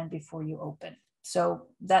to spend before you open. So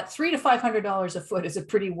that $300 to $500 a foot is a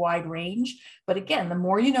pretty wide range. But again, the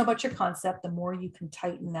more you know about your concept, the more you can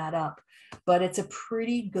tighten that up. But it's a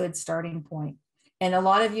pretty good starting point. And a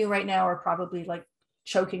lot of you right now are probably like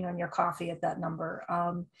choking on your coffee at that number.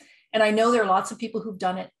 And I know there are lots of people who've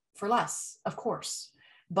done it for less, of course.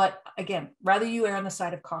 But again, rather you err on the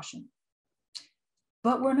side of caution.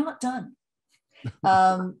 But we're not done.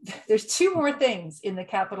 There's two more things in the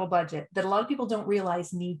capital budget that a lot of people don't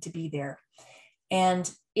realize need to be there.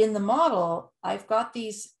 And in the model, I've got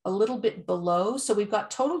these a little bit below. So we've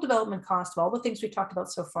got total development cost of all the things we talked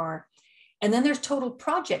about so far. And then there's total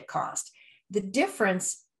project cost. The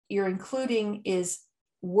difference you're including is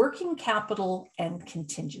working capital and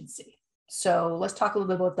contingency. So let's talk a little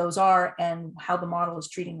bit about what those are and how the model is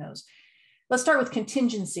treating those. Let's start with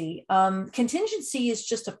contingency. Contingency is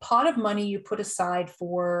just a pot of money you put aside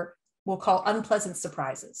for, we'll call unpleasant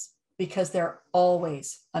surprises, because they're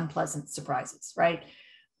always unpleasant surprises, right?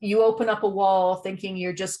 You open up a wall thinking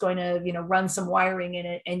you're just going to, run some wiring in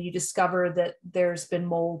it, and you discover that there's been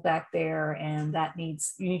mold back there, and you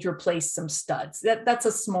need to replace some studs. That's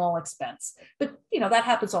a small expense, but that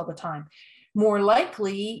happens all the time. More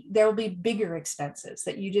likely, there will be bigger expenses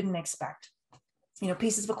that you didn't expect.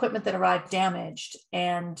 Pieces of equipment that arrive damaged,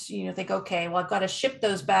 and think, okay, well, I've got to ship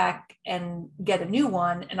those back and get a new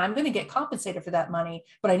one, and I'm going to get compensated for that money,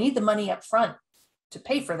 but I need the money up front to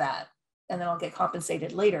pay for that, and then I'll get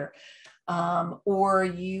compensated later.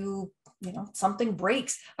 Or something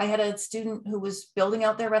breaks. I had a student who was building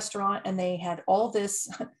out their restaurant, and they had all this,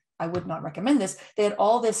 I would not recommend this, they had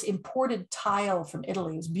all this imported tile from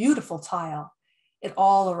Italy. It was beautiful tile. It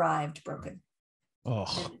all arrived broken. Oh.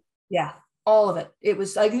 And, yeah. All of it. It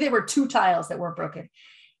was, I think there were 2 tiles that weren't broken.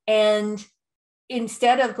 And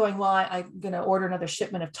instead of going, well, I'm going to order another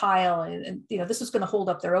shipment of tile, and this was going to hold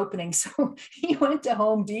up their opening. So he went to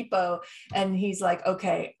Home Depot, and he's like,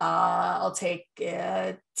 okay, I'll take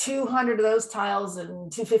 200 of those tiles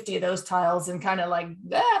and 250 of those tiles, and kind of like,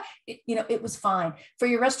 it was fine. For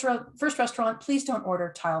your first restaurant, please don't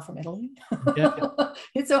order tile from Italy. Yeah.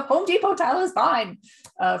 It's a Home Depot tile is fine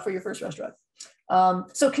for your first restaurant.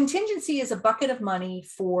 So contingency is a bucket of money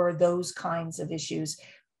for those kinds of issues.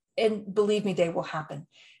 And believe me, they will happen.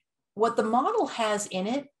 what the model has in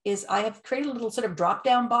it is I have created a little sort of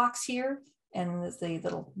drop-down box here, and the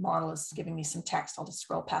little model is giving me some text. I'll just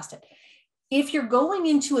scroll past it. If you're going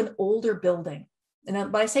into an older building,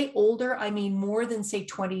 and when I say older, I mean more than, say,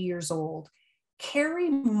 20 years old, carry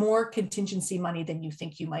more contingency money than you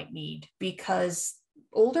think you might need, because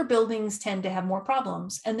older buildings tend to have more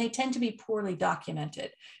problems and they tend to be poorly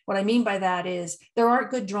documented. What I mean by that is there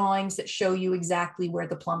aren't good drawings that show you exactly where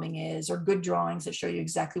the plumbing is, or good drawings that show you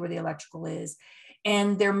exactly where the electrical is.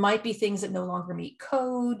 And there might be things that no longer meet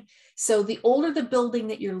code. So the older the building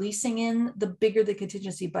that you're leasing in, the bigger the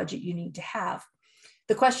contingency budget you need to have.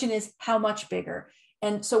 The question is, how much bigger?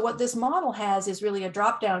 And so what this model has is really a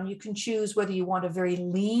drop down. You can choose whether you want a very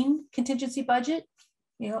lean contingency budget.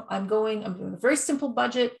 I'm doing a very simple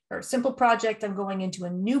budget or a simple project. I'm going into a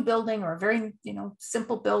new building or a very,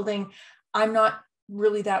 simple building. I'm not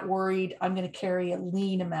really that worried. I'm going to carry a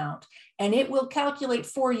lean amount, and it will calculate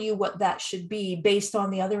for you what that should be based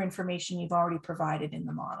on the other information you've already provided in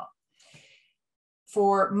the model.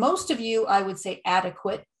 For most of you, I would say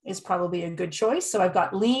adequate is probably a good choice. So I've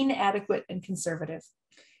got lean, adequate, and conservative.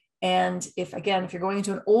 And if you're going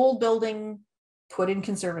into an old building, put in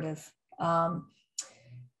conservative.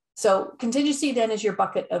 So contingency then is your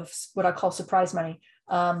bucket of what I call surprise money.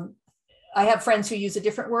 I have friends who use a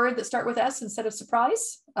different word that start with S instead of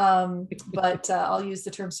surprise, but I'll use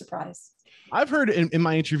the term surprise. I've heard in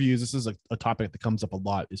my interviews, this is a topic that comes up a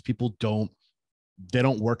lot, is people don't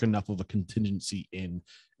work enough of a contingency in,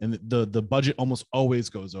 and the budget almost always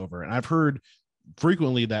goes over. And I've heard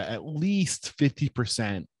frequently that at least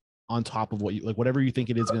 50% on top of whatever you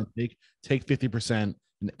think it is going to take 50%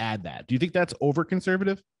 and add that. Do you think that's over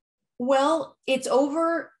conservative? Well, it's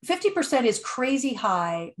over 50% is crazy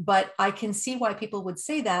high, but I can see why people would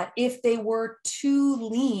say that if they were too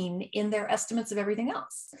lean in their estimates of everything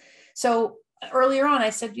else. So earlier on, I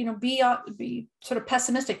said, be sort of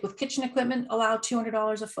pessimistic. With kitchen equipment, allow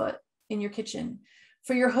 $200 a foot in your kitchen.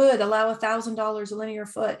 For your hood, allow $1,000 a linear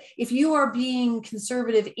foot. If you are being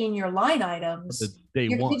conservative in your line items,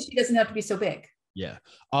 your kitchen doesn't have to be so big. Yeah.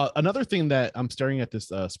 Another thing that I'm staring at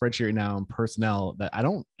this spreadsheet right now in personnel that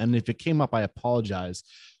and if it came up, I apologize.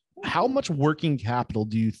 How much working capital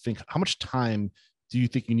how much time do you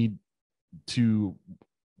think you need to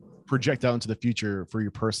project out into the future for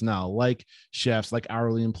your personnel, like chefs, like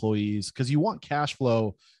hourly employees? Because you want cash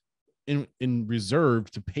flow in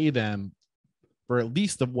reserve to pay them for at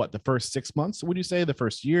least the first 6 months. Would you say the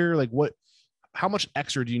first year? How much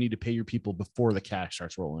extra do you need to pay your people before the cash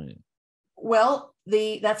starts rolling in? Well,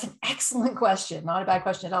 that's an excellent question, not a bad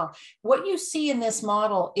question at all. What you see in this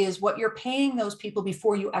model is what you're paying those people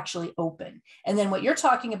before you actually open. And then what you're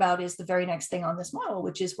talking about is the very next thing on this model,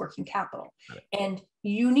 which is working capital. And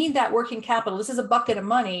you need that working capital. This is a bucket of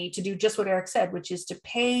money to do just what Eric said, which is to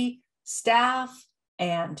pay staff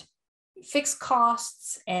and fixed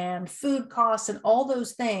costs and food costs and all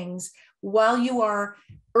those things while you are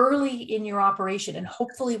early in your operation and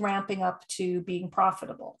hopefully ramping up to being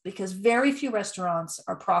profitable, because very few restaurants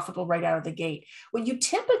are profitable right out of the gate. What you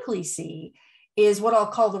typically see is what I'll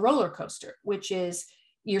call the roller coaster, which is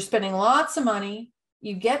you're spending lots of money,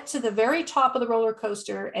 you get to the very top of the roller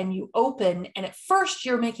coaster and you open, and at first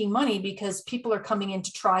you're making money because people are coming in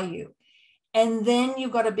to try you. And then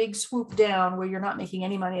you've got a big swoop down where you're not making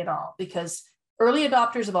any money at all, because early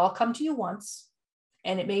adopters have all come to you once,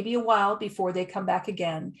 and it may be a while before they come back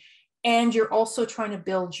again. And you're also trying to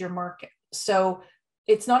build your market. So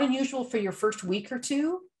it's not unusual for your first week or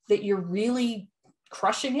two that you're really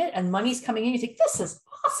crushing it and money's coming in. You think, this is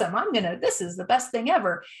awesome. This is the best thing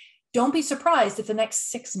ever. Don't be surprised if the next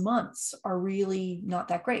 6 months are really not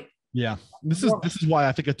that great. Yeah, this is why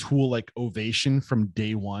I think a tool like Ovation from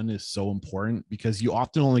day one is so important, because you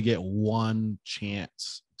often only get one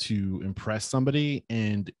chance to impress somebody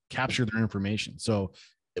and capture their information. So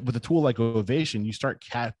with a tool like Ovation, you start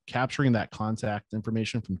capturing that contact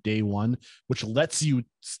information from day one, which lets you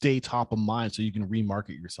stay top of mind so you can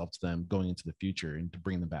remarket yourself to them going into the future and to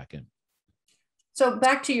bring them back in. So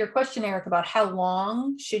back to your question, Eric, about how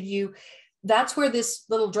long should you, that's where this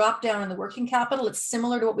little drop down in the working capital, it's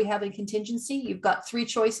similar to what we have in contingency. You've got 3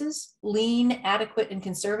 choices: lean, adequate, and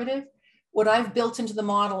conservative. What I've built into the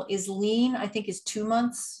model is lean, I think, is 2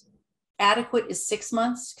 months. Adequate is 6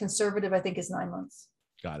 months. Conservative, I think, is 9 months.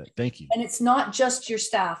 Got it. Thank you. And it's not just your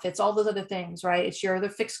staff. It's all those other things, right? It's your other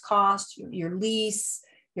fixed cost, your lease,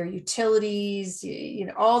 your utilities,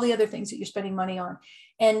 all the other things that you're spending money on.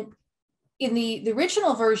 And in the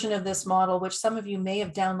original version of this model, which some of you may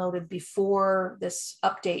have downloaded before this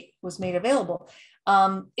update was made available,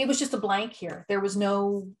 It was just a blank here. There was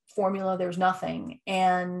no formula, there was nothing.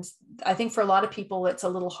 And I think for a lot of people, it's a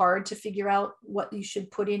little hard to figure out what you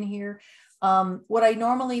should put in here. What I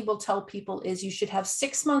normally will tell people is you should have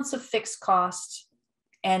 6 months of fixed cost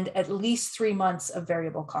and at least 3 months of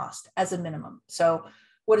variable cost as a minimum. So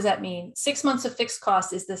what does that mean? 6 months of fixed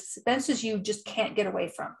cost is the expenses you just can't get away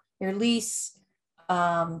from. Your lease,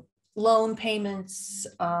 loan payments.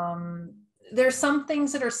 There's some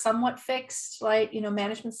things that are somewhat fixed, like,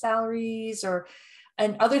 management salaries,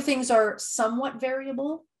 and other things are somewhat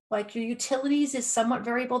variable. Like your utilities is somewhat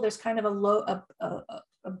variable. There's kind of a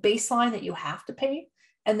baseline that you have to pay.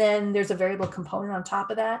 And then there's a variable component on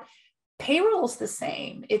top of that. Payroll is the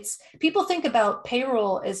same. People think about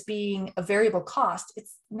payroll as being a variable cost.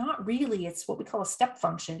 It's not really. It's what we call a step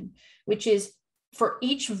function, which is for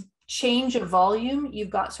each change of volume, you've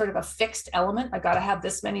got sort of a fixed element. I got to have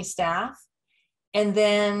this many staff. And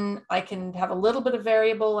then I can have a little bit of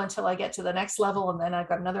variable until I get to the next level. And then I've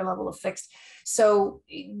got another level of fixed. So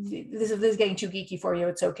this is getting too geeky for you.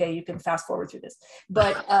 It's okay. You can fast forward through this.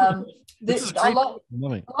 But a lot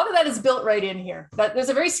of that is built right in here. But there's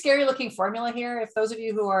a very scary looking formula here. If those of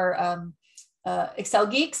you who are Excel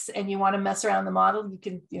geeks and you want to mess around the model, you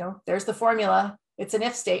can, there's the formula. It's an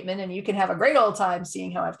if statement, and you can have a great old time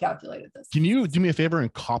seeing how I've calculated this. Can you do me a favor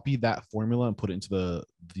and copy that formula and put it into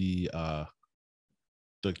the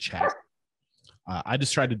chat? I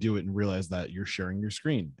just tried to do it and realized that you're sharing your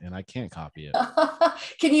screen and I can't copy it.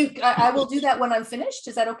 Can you? I will do that when I'm finished.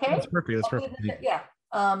 Is that okay? That's perfect. That's perfect. Yeah.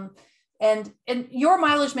 And your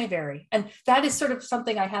mileage may vary, and that is sort of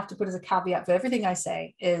something I have to put as a caveat for everything I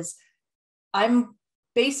say. Is I'm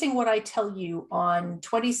basing what I tell you on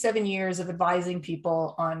 27 years of advising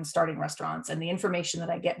people on starting restaurants and the information that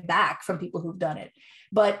I get back from people who've done it.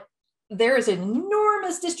 But there is an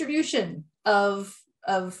enormous distribution of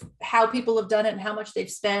how people have done it and how much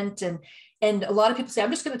they've spent. And a lot of people say,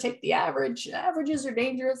 I'm just going to take the average. Averages are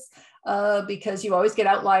dangerous because you always get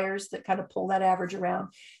outliers that kind of pull that average around.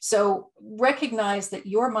 So recognize that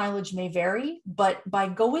your mileage may vary, but by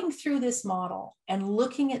going through this model and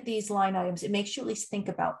looking at these line items, it makes you at least think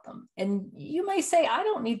about them. And you may say, I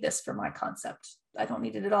don't need this for my concept. I don't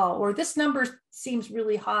need it at all. Or this number seems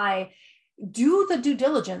really high. Do the due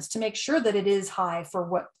diligence to make sure that it is high for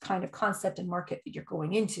what kind of concept and market that you're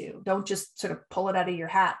going into. Don't just sort of pull it out of your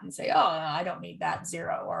hat and say, oh, I don't need that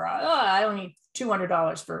zero, or oh, I don't need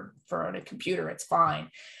 $200 for a computer. It's fine.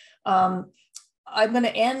 I'm going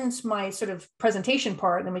to end my sort of presentation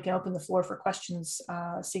part, and then we can open the floor for questions,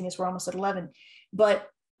 seeing as we're almost at 11. But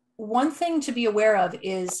one thing to be aware of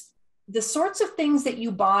is the sorts of things that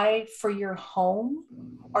you buy for your home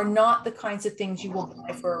are not the kinds of things you will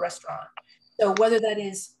buy for a restaurant. So whether that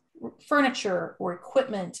is furniture or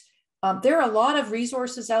equipment, there are a lot of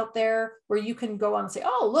resources out there where you can go on and say,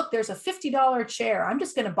 oh, look, there's a $50 chair. I'm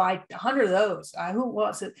just going to buy 100 of those. Who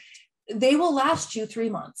wants it? They will last you 3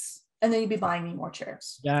 months, and then you'll be buying me more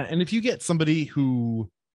chairs. Yeah. And if you get somebody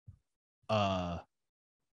who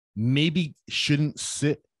maybe shouldn't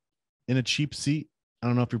sit in a cheap seat, I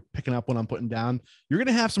don't know if you're picking up what I'm putting down, you're going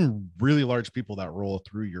to have some really large people that roll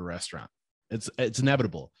through your restaurant. It's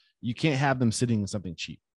inevitable. You can't have them sitting in something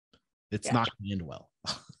cheap. It's not going to end well.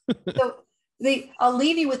 So I'll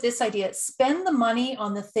leave you with this idea. Spend the money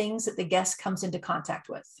on the things that the guest comes into contact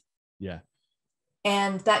with. Yeah.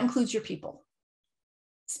 And that includes your people.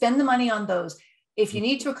 Spend the money on those. If you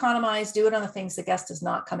need to economize, do it on the things the guest does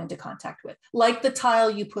not come into contact with, like the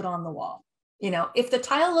tile you put on the wall. If the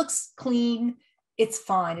tile looks clean, it's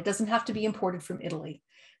fine. It doesn't have to be imported from Italy,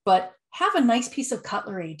 but have a nice piece of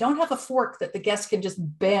cutlery. Don't have a fork that the guest can just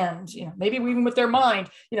bend, maybe even with their mind,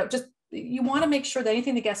 you want to make sure that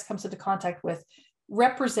anything the guest comes into contact with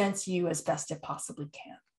represents you as best it possibly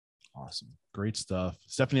can. Awesome. Great stuff.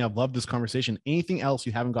 Stephanie, I've loved this conversation. Anything else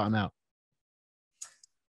you haven't gotten out?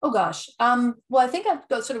 Oh gosh. Well, I think I've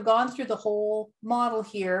sort of gone through the whole model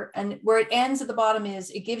here, and where it ends at the bottom is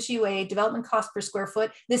it gives you a development cost per square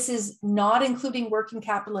foot. This is not including working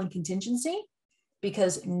capital and contingency,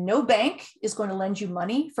 because no bank is going to lend you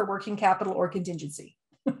money for working capital or contingency.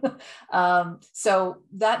 So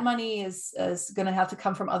that money is going to have to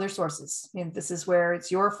come from other sources. This is where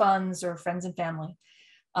it's your funds or friends and family.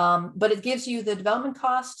 But it gives you the development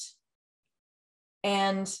cost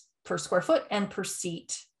and per square foot and per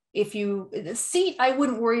seat. The seat, I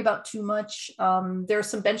wouldn't worry about too much. There are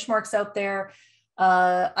some benchmarks out there.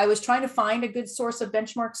 I was trying to find a good source of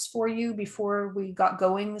benchmarks for you before we got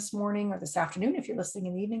going this morning or this afternoon, if you're listening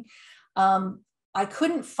in the evening. I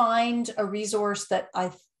couldn't find a resource that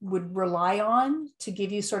I would rely on to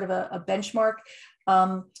give you sort of a benchmark.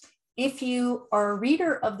 if you are a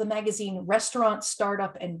reader of the magazine Restaurant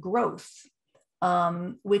Startup and Growth,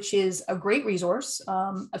 which is a great resource,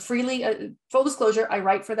 full disclosure, I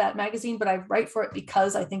write for that magazine, but I write for it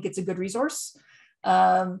because I think it's a good resource.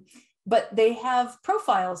 But they have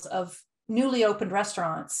profiles of newly opened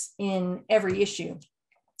restaurants in every issue.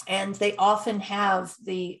 And they often have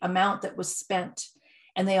the amount that was spent.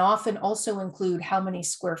 And they often also include how many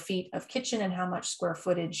square feet of kitchen and how much square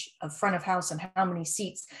footage of front of house and how many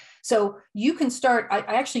seats. So you can start, I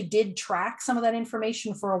actually did track some of that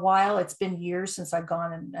information for a while. It's been years since I've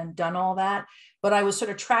gone and done all that, but I was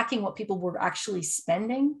sort of tracking what people were actually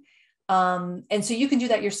spending. And so you can do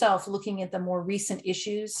that yourself, looking at the more recent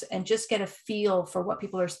issues and just get a feel for what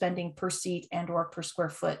people are spending per seat and or per square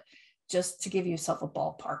foot, just to give yourself a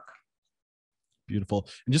ballpark. Beautiful.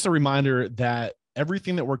 And just a reminder that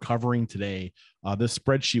everything that we're covering today, this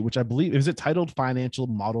spreadsheet, which I believe, is it titled Financial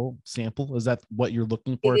Model Sample? Is that what you're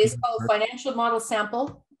looking for? It is called Financial Model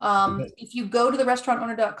Sample. If you go to the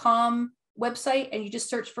restaurantowner.com website and you just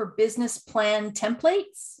search for business plan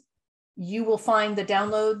templates, you will find the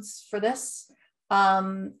downloads for this.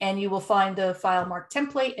 And you will find the file mark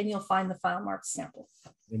template and you'll find the file mark sample.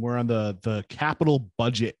 And we're on the capital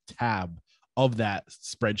budget tab of that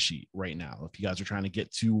spreadsheet right now. If you guys are trying to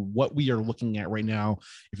get to what we are looking at right now,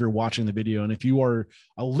 if you're watching the video, and if you are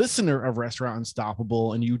a listener of Restaurant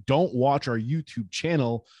Unstoppable and you don't watch our YouTube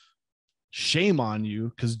channel, shame on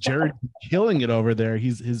you, because Jared's killing it over there.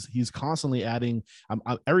 He's constantly adding.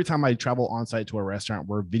 Every time I travel on site to a restaurant,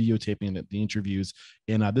 we're videotaping the interviews,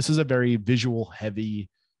 and this is a very visual heavy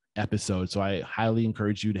episode. So I highly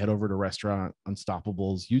encourage you to head over to Restaurant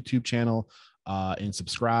Unstoppable's YouTube channel and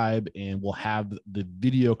subscribe, and we'll have the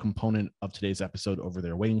video component of today's episode over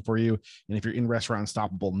there waiting for you. And if you're in Restaurant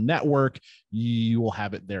Unstoppable Network, you will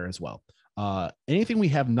have it there as well. Anything we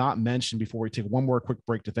have not mentioned before we take one more quick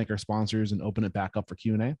break to thank our sponsors and open it back up for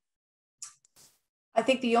Q&A? I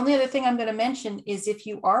think the only other thing I'm going to mention is if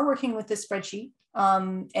you are working with this spreadsheet,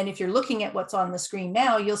 and if you're looking at what's on the screen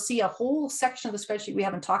now, you'll see a whole section of the spreadsheet we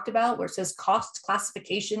haven't talked about where it says cost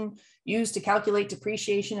classification used to calculate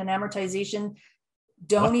depreciation and amortization.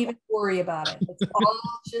 Don't even worry about it. It's all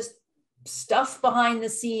just stuff behind the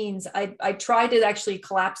scenes. I tried to actually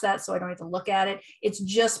collapse that so I don't have to look at it. It's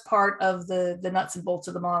just part of the nuts and bolts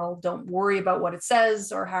of the model. Don't worry about what it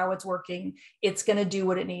says or how it's working. It's going to do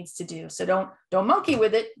what it needs to do. So don't monkey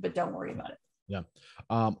with it, but don't worry about it. Yeah.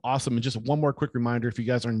 Awesome. And just one more quick reminder, if you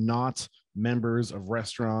guys are not members of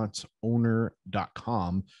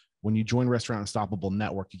restaurantowner.com, when you join Restaurant Unstoppable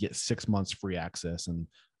Network, you get 6 months free access. And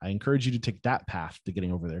I encourage you to take that path to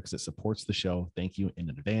getting over there because it supports the show. Thank you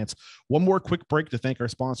in advance. One more quick break to thank our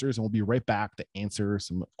sponsors, and we'll be right back to answer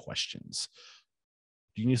some questions.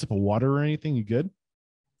 Do you need a sip of water or anything? You good?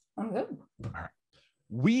 I'm good. All right.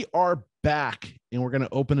 We are back, and we're going to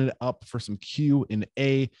open it up for some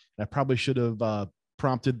Q&A. I probably should have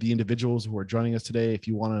prompted the individuals who are joining us today. If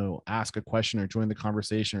you want to ask a question or join the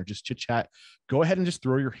conversation or just chit chat, go ahead and just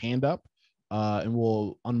throw your hand up. And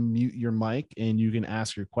we'll unmute your mic and you can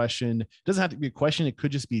ask your question. It doesn't have to be a question. It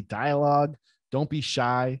could just be dialogue. Don't be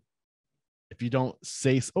shy. If you don't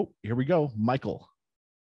say, oh, here we go. Michael,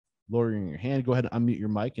 lowering your hand, go ahead and unmute your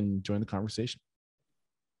mic and join the conversation.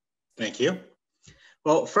 Thank you.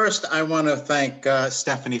 Well, first, I want to thank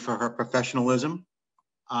Stephanie for her professionalism.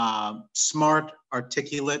 Smart,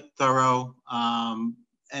 articulate, thorough, and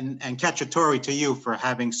cacciatore to you for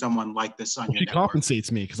having someone like this on your network. She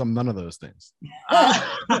compensates me because I'm none of those things. None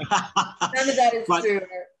of that is true.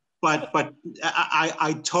 But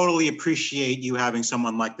I totally appreciate you having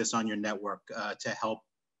someone like this on your network to help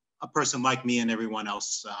a person like me and everyone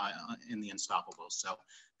else in the Unstoppables. So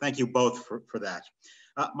thank you both for that.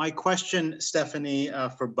 My question, Stephanie,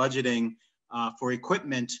 for budgeting for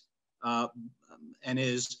equipment and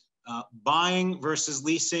is buying versus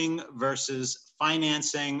leasing versus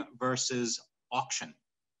financing versus auction.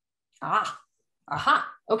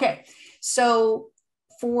 Okay. So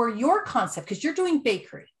for your concept, because you're doing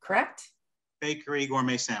bakery, correct? Bakery,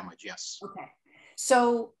 gourmet sandwich, yes. Okay.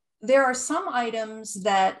 So there are some items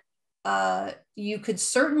that you could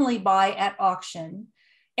certainly buy at auction.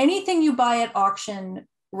 Anything you buy at auction,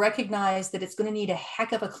 recognize that it's going to need a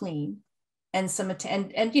heck of a clean and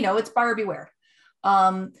you know, it's buyer beware.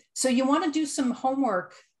 So you want to do some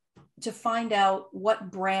homework to find out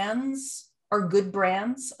what brands are good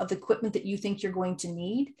brands of the equipment that you think you're going to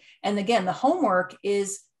need. And again, the homework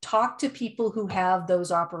is talk to people who have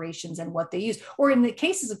those operations and what they use. Or in the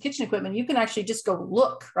cases of kitchen equipment, you can actually just go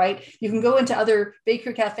look, right? You can go into other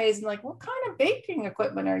bakery cafes and like, what kind of baking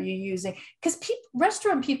equipment are you using? Because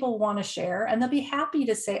restaurant people want to share, and they'll be happy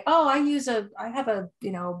to say, oh, I have a,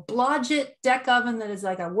 Blodgett deck oven that is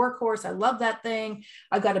like a workhorse. I love that thing.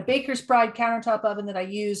 I've got a Baker's Pride countertop oven that I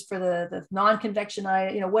use for the non-convection,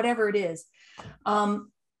 whatever it is.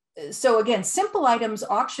 So again, simple items,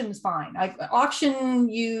 auction is fine. Auction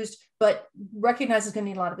used, but recognize it's going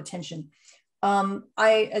to need a lot of attention.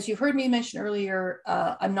 As you heard me mention earlier,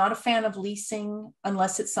 I'm not a fan of leasing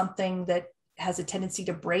unless it's something that has a tendency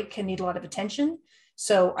to break and need a lot of attention.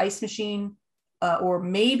 So ice machine, or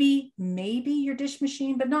maybe your dish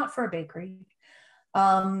machine, but not for a bakery.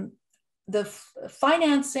 The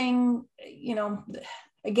financing,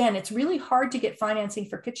 again, it's really hard to get financing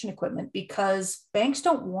for kitchen equipment because banks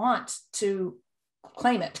don't want to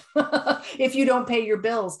claim it if you don't pay your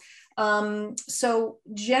bills. So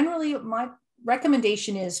generally, my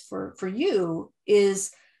recommendation is for you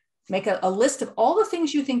is make a list of all the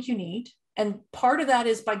things you think you need. And part of that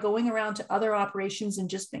is by going around to other operations and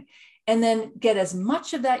then get as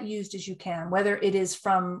much of that used as you can, whether it is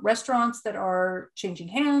from restaurants that are changing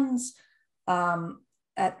hands,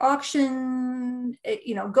 at auction,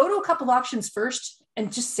 go to a couple of auctions first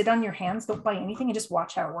and just sit on your hands. Don't buy anything and just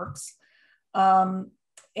watch how it works.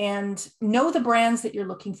 And know the brands that you're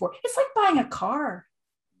looking for. It's like buying a car.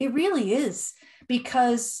 It really is,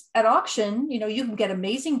 because at auction, you can get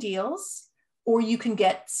amazing deals or you can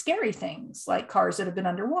get scary things like cars that have been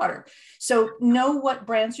underwater. So know what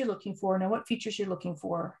brands you're looking for, know what features you're looking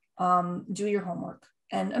for, do your homework,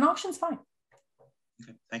 and an auction's fine.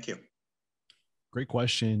 Okay, thank you. Great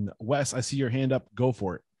question. Wes, I see your hand up. Go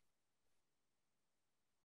for it.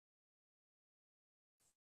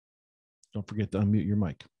 Don't forget to unmute your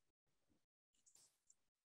mic.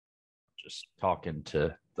 Just talking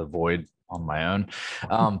to the void on my own.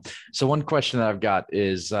 So one question that I've got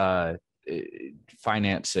is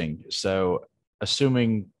financing. So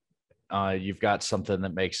assuming you've got something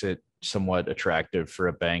that makes it somewhat attractive for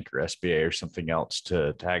a bank or SBA or something else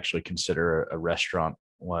to actually consider a restaurant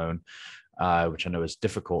loan, which I know is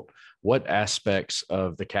difficult. What aspects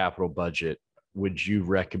of the capital budget would you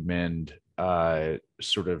recommend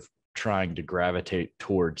sort of trying to gravitate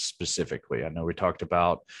towards specifically? I know we talked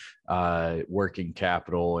about working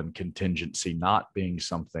capital and contingency not being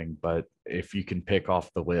something, but if you can pick off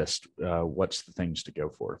the list, what's the things to go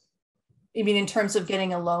for? You mean in terms of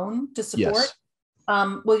getting a loan to support? Yes.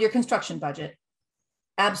 Well, your construction budget.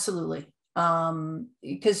 Absolutely.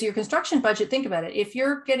 Because your construction budget, think about it. If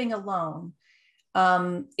you're getting a loan,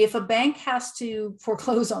 if a bank has to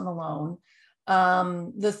foreclose on the loan,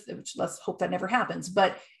 let's hope that never happens.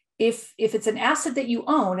 But if it's an asset that you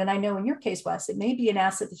own, and I know in your case, Wes, it may be an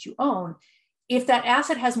asset that you own. If that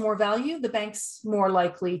asset has more value, the bank's more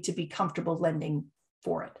likely to be comfortable lending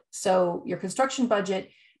for it. So your construction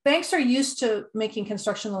budget, banks are used to making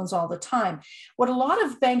construction loans all the time. What a lot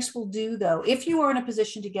of banks will do, though, if you are in a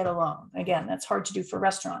position to get a loan, again, that's hard to do for a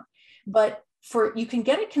restaurant, but you can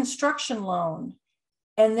get a construction loan,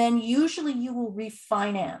 and then usually you will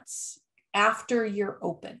refinance after you're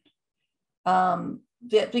open,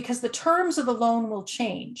 because the terms of the loan will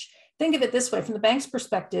change. Think of it this way, from the bank's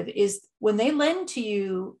perspective, is when they lend to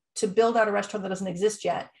you to build out a restaurant that doesn't exist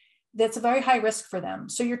yet, that's a very high risk for them.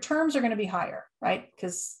 So your terms are going to be higher, right?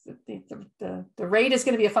 Because the rate is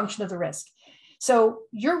going to be a function of the risk. So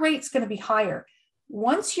your rate's going to be higher.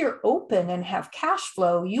 Once you're open and have cash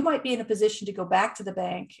flow, you might be in a position to go back to the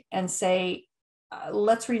bank and say,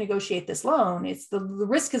 let's renegotiate this loan. It's the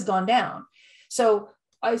risk has gone down. So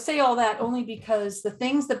I say all that only because the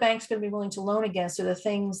things the bank's going to be willing to loan against are the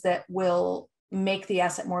things that will make the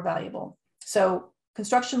asset more valuable. So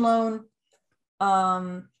construction loan,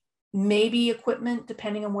 maybe equipment,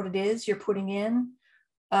 depending on what it is you're putting in,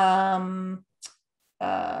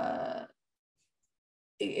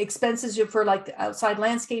 expenses for like the outside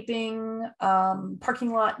landscaping,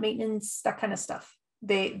 parking lot maintenance, that kind of stuff.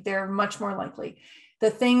 They're much more likely.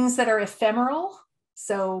 The things that are ephemeral,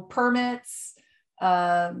 so permits,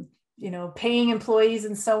 paying employees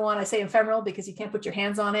and so on. I say ephemeral because you can't put your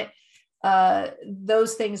hands on it.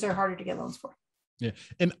 Those things are harder to get loans for. Yeah.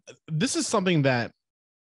 And this is something that,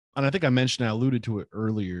 and I think I mentioned, I alluded to it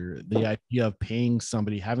earlier, the idea of paying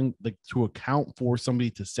somebody, having like to account for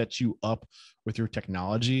somebody to set you up with your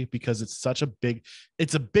technology, because it's a big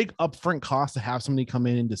upfront cost to have somebody come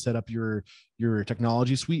in and to set up your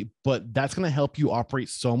technology suite, but that's going to help you operate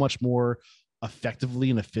so much more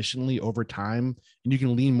effectively and efficiently over time, and you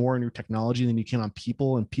can lean more on your technology than you can on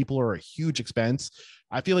people, and people are a huge expense,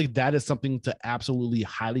 I feel like that is something to absolutely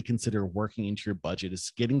highly consider working into your budget,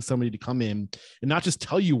 is getting somebody to come in and not just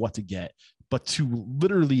tell you what to get, but to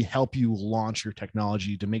literally help you launch your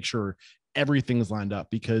technology to make sure everything is lined up,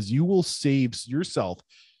 because you will save yourself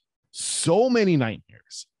so many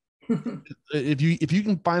nightmares if you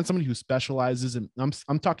can find somebody who specializes in,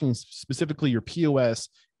 I'm talking specifically your POS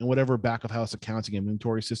and whatever back of house accounting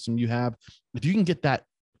inventory system you have. If you can get that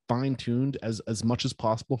fine tuned as much as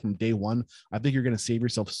possible from day one, I think you're going to save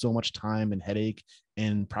yourself so much time and headache,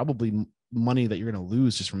 and probably money that you're going to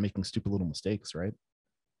lose just from making stupid little mistakes, right?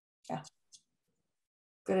 Yeah.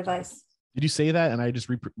 Good advice. Did you say that and I just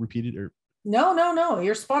repeated? Or no,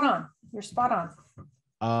 you're spot on. You're spot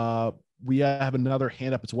on. We have another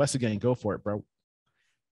hand up. It's Wes again. Go for it, bro.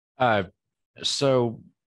 So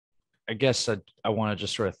I guess I want to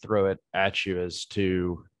just sort of throw it at you as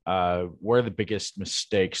to what are the biggest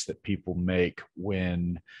mistakes that people make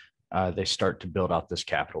when they start to build out this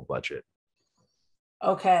capital budget?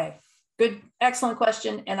 Okay, good, excellent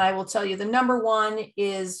question. And I will tell you the number one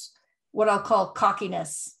is what I'll call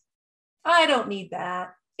cockiness. I don't need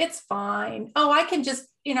that. It's fine. Oh, I can just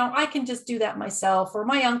do that myself, or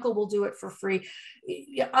my uncle will do it for free.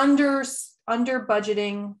 Under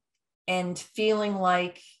budgeting and feeling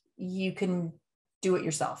like you can do it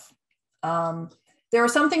yourself. There are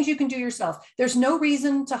some things you can do yourself. There's no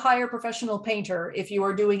reason to hire a professional painter if you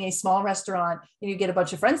are doing a small restaurant and you get a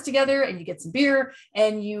bunch of friends together and you get some beer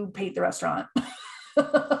and you paint the restaurant.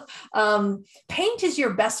 Paint is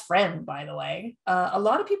your best friend, by the way. A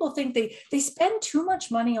lot of people think they spend too much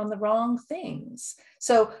money on the wrong things.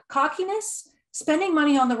 So cockiness, spending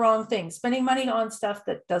money on the wrong things, spending money on stuff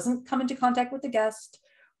that doesn't come into contact with the guest,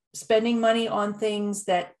 spending money on things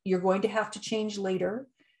that you're going to have to change later,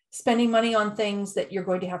 spending money on things that you're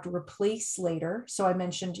going to have to replace later. So I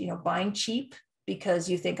mentioned, buying cheap because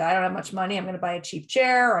you think, I don't have much money, I'm going to buy a cheap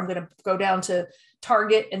chair, or I'm going to go down to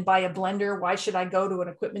Target and buy a blender. Why should I go to an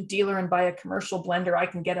equipment dealer and buy a commercial blender? I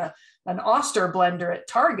can get an Oster blender at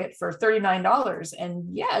Target for $39.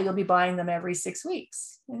 And yeah, you'll be buying them every 6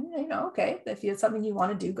 weeks. And, okay, if it's something you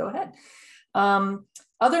want to do, go ahead.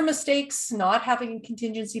 Other mistakes, not having a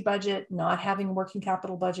contingency budget, not having a working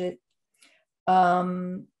capital budget.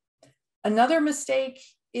 Another mistake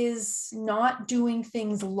is not doing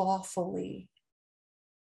things lawfully.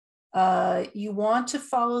 You want to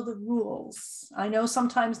follow the rules. I know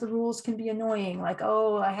sometimes the rules can be annoying, like,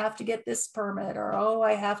 oh, I have to get this permit, or, oh,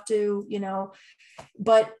 I have to,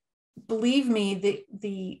 but believe me,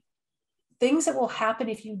 the things that will happen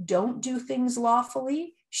if you don't do things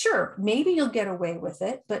lawfully, sure, maybe you'll get away with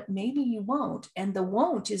it, but maybe you won't. And the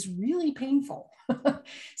won't is really painful.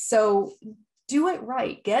 So do it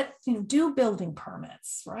right. Do building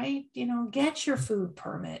permits, right? Get your food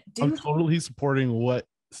permit. I'm totally supporting what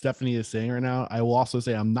Stephanie is saying right now. I will also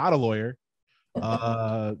say I'm not a lawyer,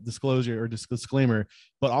 disclosure or disclaimer,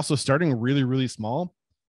 but also starting really, really small,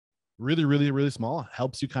 really, really, really small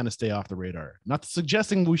helps you kind of stay off the radar. Not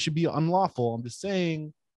suggesting we should be unlawful. I'm just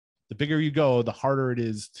saying the bigger you go, the harder it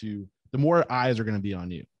is the more eyes are going to be on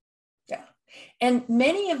you. Yeah. And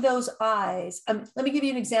many of those eyes, let me give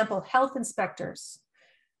you an example. Health inspectors,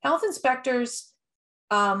 it's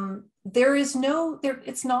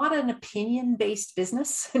not an opinion-based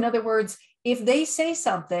business. In other words, if they say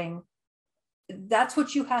something, that's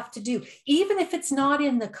what you have to do, even if it's not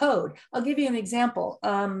in the code. I'll give you an example.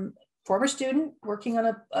 Former student working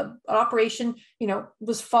on an operation,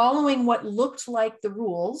 was following what looked like the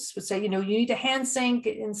rules, would say, you need a hand sink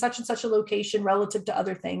in such and such a location relative to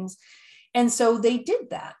other things. And so they did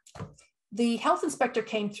that. The health inspector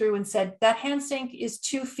came through and said, that hand sink is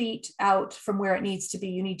 2 feet out from where it needs to be.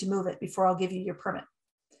 You need to move it before I'll give you your permit.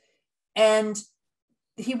 And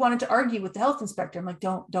he wanted to argue with the health inspector. I'm like,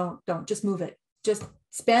 don't, just move it. Just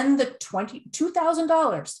spend the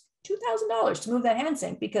 $2,000 to move that hand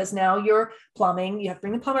sink, because now you're plumbing, you have to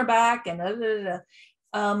bring the plumber back and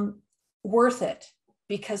worth it.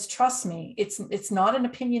 Because trust me, it's not an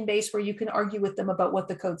opinion base where you can argue with them about what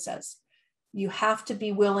the code says. You have to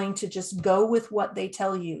be willing to just go with what they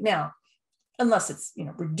tell you. Now, unless it's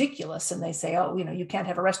ridiculous and they say, oh, you can't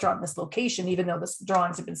have a restaurant in this location, even though the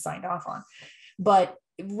drawings have been signed off on. But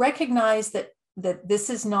recognize that this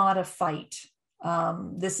is not a fight.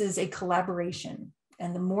 This is a collaboration.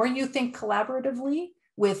 And the more you think collaboratively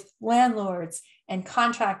with landlords and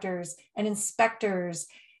contractors and inspectors,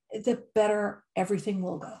 the better everything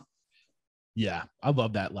will go. Yeah, I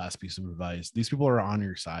love that last piece of advice. These people are on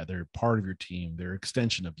your side. They're part of your team. They're an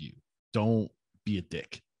extension of you. Don't be a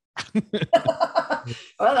dick.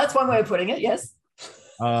 Well, that's one way of putting it. Yes.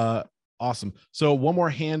 Awesome. So one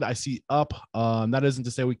more hand I see up. That isn't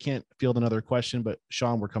to say we can't field another question, but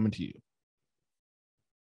Sean, we're coming to you.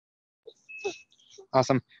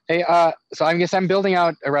 Awesome. Hey, so I guess I'm building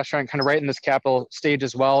out a restaurant kind of right in this capital stage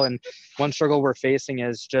as well. And one struggle we're facing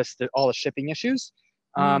is just all the shipping issues.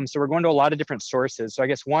 So we're going to a lot of different sources. So I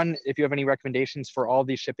guess one, if you have any recommendations for all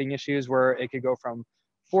these shipping issues where it could go from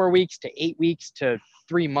 4 weeks to 8 weeks to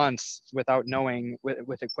 3 months without knowing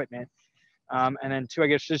with equipment. And then two, I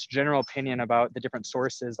guess just general opinion about the different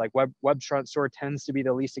sources. Like Webshot store tends to be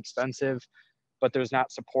the least expensive, but there's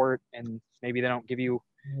not support, and maybe they don't give you,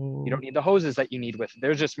 you don't need the hoses that you need with.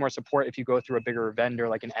 There's just more support if you go through a bigger vendor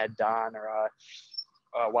like an Ed Don or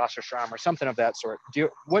a Wasserstrom or something of that sort.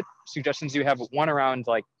 What suggestions do you have? One around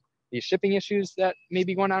like these shipping issues that may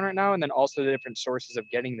be going on right now, and then also the different sources of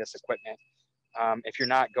getting this equipment. If you're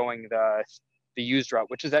not going the used route,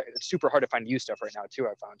 which is that it's super hard to find used stuff right now too,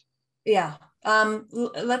 I found. Yeah.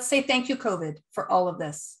 Let's say thank you, COVID, for all of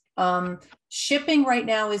this. Shipping right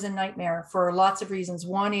now is a nightmare for lots of reasons.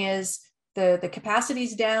 One is the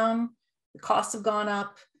capacity's down, the costs have gone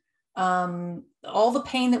up, all the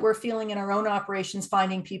pain that we're feeling in our own operations,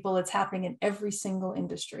 finding people, it's happening in every single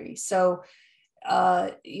industry. So,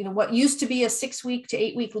 what used to be a 6 week to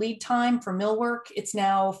 8 week lead time for millwork, it's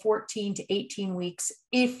now 14 to 18 weeks,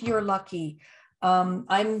 if you're lucky.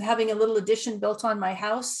 I'm having a little addition built on my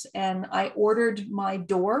house, and I ordered my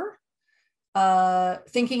door,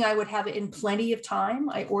 thinking I would have it in plenty of time.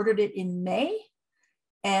 I ordered it in May,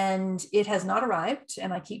 and it has not arrived.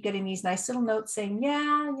 And I keep getting these nice little notes saying,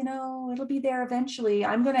 yeah, it'll be there eventually.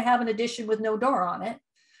 I'm going to have an addition with no door on it.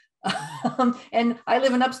 And I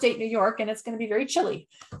live in upstate New York, and it's going to be very chilly.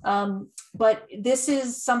 But this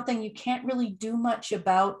is something you can't really do much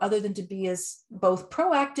about other than to be as both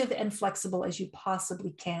proactive and flexible as you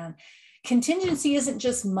possibly can. Contingency isn't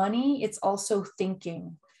just money, it's also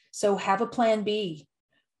thinking. So have a plan B.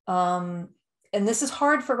 And this is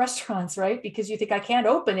hard for restaurants, right? Because you think I can't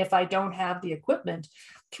open if I don't have the equipment.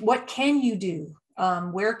 What can you do?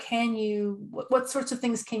 What sorts of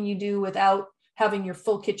things can you do without having your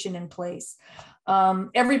full kitchen in place?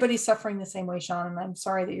 Everybody's suffering the same way, Sean, and I'm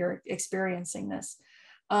sorry that you're experiencing this.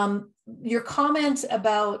 Your comment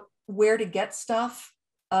about where to get stuff,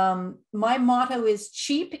 my motto is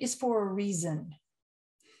cheap is for a reason.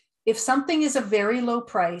 If something is a very low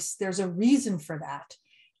price, there's a reason for that.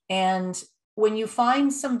 And when you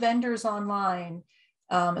find some vendors online,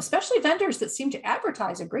 especially vendors that seem to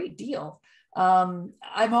advertise a great deal, I'm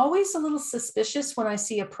always a little suspicious when I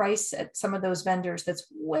see a price at some of those vendors that's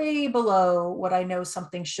way below what I know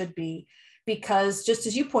something should be, because just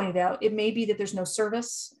as you pointed out, it may be that there's no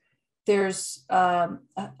service. There's, I'll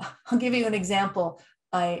give you an example,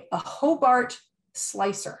 a Hobart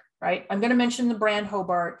slicer, right? I'm going to mention the brand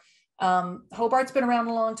Hobart. Hobart's been around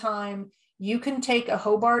a long time. You can take a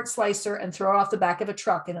Hobart slicer and throw it off the back of a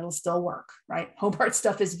truck and it'll still work, right? Hobart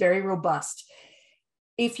stuff is very robust.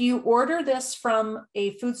 If you order this from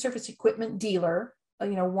a food service equipment dealer,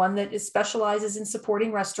 one that specializes in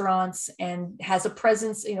supporting restaurants and has a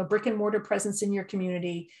presence, brick and mortar presence in your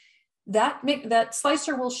community, that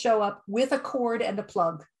slicer will show up with a cord and a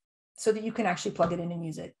plug so that you can actually plug it in and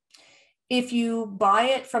use it. If you buy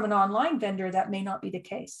it from an online vendor, that may not be the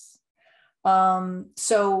case.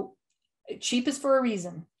 So cheap is for a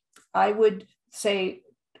reason. I would say,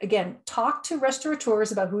 again, talk to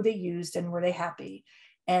restaurateurs about who they used and were they happy.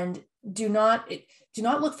 And do not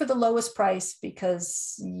look for the lowest price,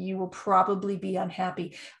 because you will probably be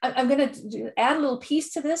unhappy. I'm going to add a little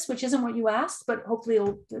piece to this, which isn't what you asked, but hopefully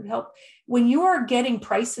it'll help. When you are getting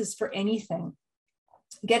prices for anything,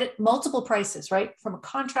 get it multiple prices, right? From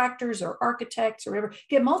contractors or architects or whatever,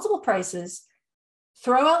 get multiple prices,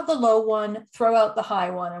 throw out the low one, throw out the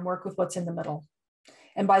high one, and work with what's in the middle.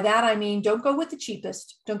 And by that, I mean, don't go with the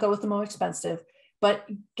cheapest, don't go with the most expensive, but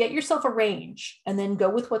get yourself a range and then go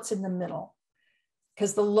with what's in the middle,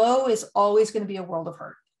 because the low is always going to be a world of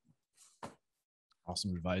hurt.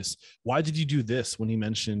 Awesome advice. Why did you do this when he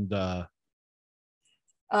mentioned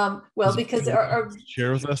because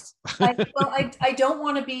share with us. I don't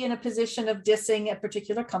want to be in a position of dissing a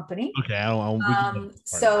particular company. Okay,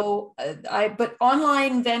 but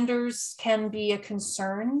online vendors can be a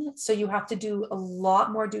concern, so you have to do a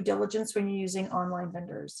lot more due diligence when you're using online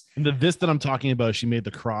vendors. And this that I'm talking about, she made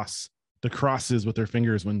the crosses with her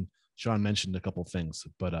fingers when Sean mentioned a couple things,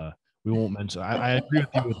 but we won't mention. I agree with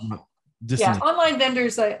you with dissing. Yeah, online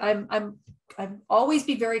vendors, I'd always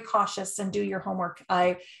be very cautious and do your homework.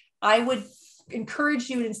 I would encourage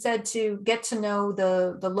you instead to get to know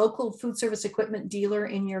the local food service equipment dealer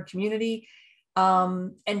in your community.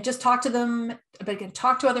 And just talk to them, but again,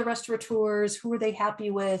 talk to other restaurateurs. Who are they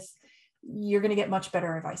happy with? You're going to get much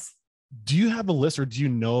better advice. Do you have a list, or do you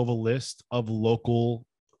know of a list of local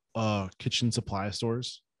kitchen supply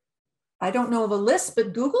stores? I don't know of a list,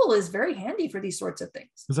 but Google is very handy for these sorts of things.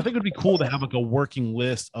 Because I think it would be cool to have like a working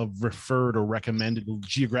list of referred or recommended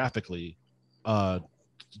geographically.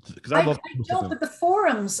 Because I don't, but the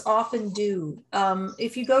forums often do.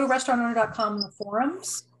 If you go to restaurantowner.com in the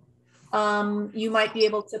forums, you might be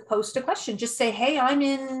able to post a question. Just say, hey, I'm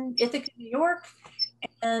in Ithaca, New York,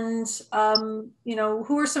 and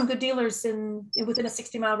who are some good dealers within a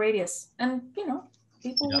 60-mile radius? And people.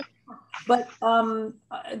 Yeah. But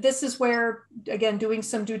this is where, again, doing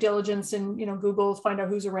some due diligence and Google, find out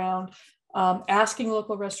who's around, asking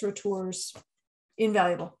local restaurateurs,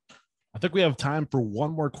 invaluable. I think we have time for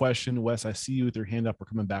one more question. Wes, I see you with your hand up. We're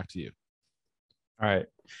coming back to you. All right.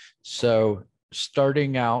 So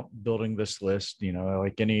starting out building this list,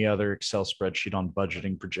 like any other Excel spreadsheet on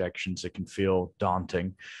budgeting projections, it can feel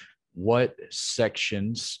daunting. What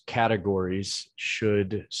sections, categories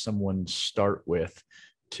should someone start with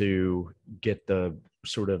to get the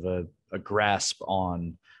sort of a grasp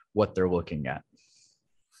on what they're looking at?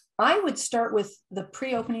 I would start with the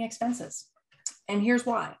pre-opening expenses. And here's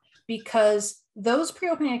why. Because those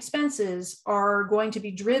pre-opening expenses are going to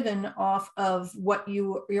be driven off of what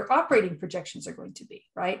your operating projections are going to be,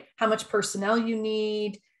 right? How much personnel you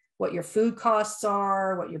need, what your food costs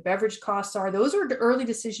are, what your beverage costs are. Those are the early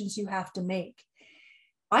decisions you have to make.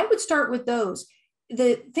 I would start with those.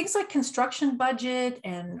 The things like construction budget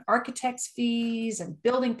and architect's fees and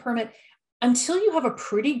building permit, until you have a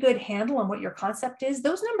pretty good handle on what your concept is,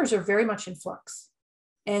 those numbers are very much in flux.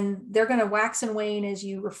 And they're going to wax and wane as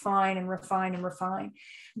you refine and refine and refine.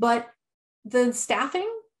 But the staffing,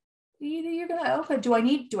 you're going to, okay, do I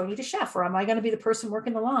need a chef, or am I going to be the person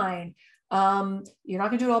working the line? You're not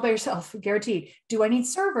going to do it all by yourself, guaranteed. Do I need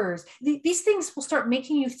servers? These things will start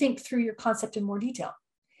making you think through your concept in more detail.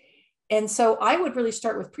 And so I would really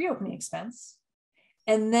start with pre-opening expense,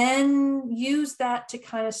 and then use that to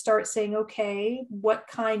kind of start saying, okay, what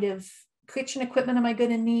kind of kitchen equipment am I going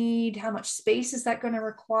to need? How much space is that going to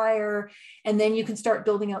require? And then you can start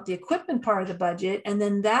building out the equipment part of the budget. And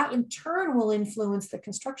then that in turn will influence the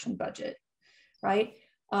construction budget, right?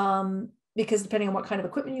 Because depending on what kind of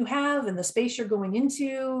equipment you have and the space you're going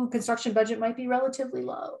into, construction budget might be relatively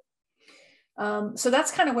low. So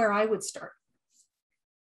that's kind of where I would start.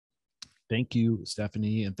 Thank you,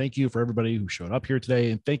 Stephanie. And thank you for everybody who showed up here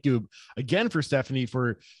today. And thank you again for Stephanie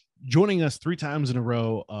for joining us 3 times in a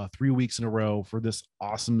row, 3 weeks in a row for this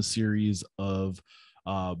awesome series of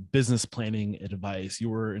business planning advice. You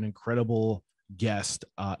were an incredible guest.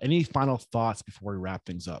 Any final thoughts before we wrap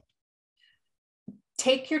things up?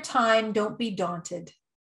 Take your time. Don't be daunted.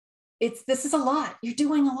 This is a lot. You're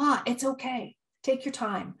doing a lot. It's okay. Take your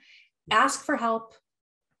time. Ask for help.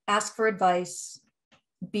 Ask for advice.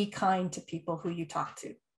 Be kind to people who you talk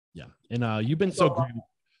to. Yeah. And you've been so great.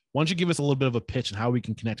 Why don't you give us a little bit of a pitch on how we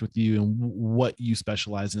can connect with you and what you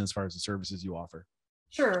specialize in as far as the services you offer?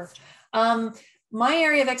 Sure. My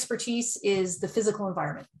area of expertise is the physical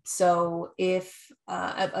environment. So if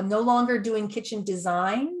I'm no longer doing kitchen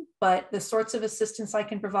design, but the sorts of assistance I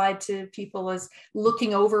can provide to people is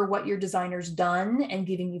looking over what your designer's done and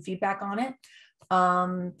giving you feedback on it.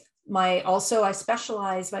 I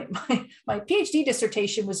specialize, my PhD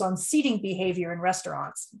dissertation was on seating behavior in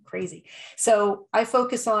restaurants. Crazy. So I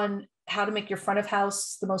focus on how to make your front of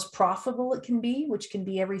house the most profitable it can be, which can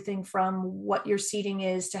be everything from what your seating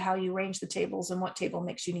is to how you arrange the tables and what table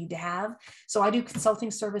mix you need to have. So I do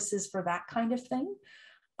consulting services for that kind of thing.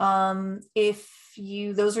 If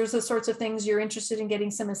those are the sorts of things you're interested in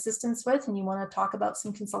getting some assistance with and you want to talk about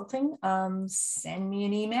some consulting, send me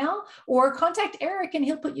an email or contact Eric and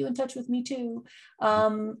he'll put you in touch with me too.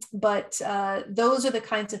 But those are the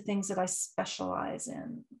kinds of things that I specialize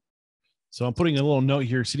in. So I'm putting a little note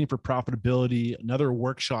here, Seating for Profitability, another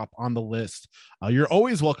workshop on the list. You're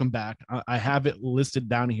always welcome back. I have it listed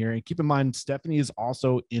down here. And keep in mind, Stephanie is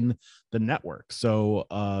also in the network. So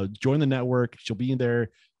join the network. She'll be in there.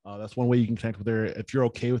 That's one way you can connect with her. If you're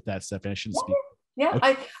okay with that, Stephanie, I shouldn't speak. Yeah,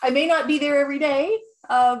 okay. I may not be there every day,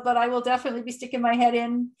 but I will definitely be sticking my head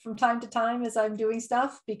in from time to time as I'm doing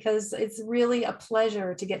stuff, because it's really a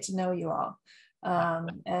pleasure to get to know you all.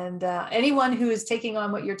 Anyone who is taking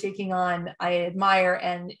on what you're taking on, I admire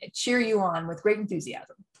and cheer you on with great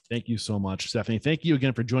enthusiasm. Thank you so much, Stephanie. Thank you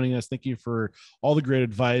again for joining us. Thank you for all the great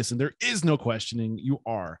advice. And there is no questioning. You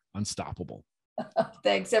are unstoppable.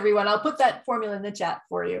 Thanks, everyone. I'll put that formula in the chat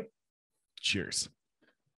for you. Cheers.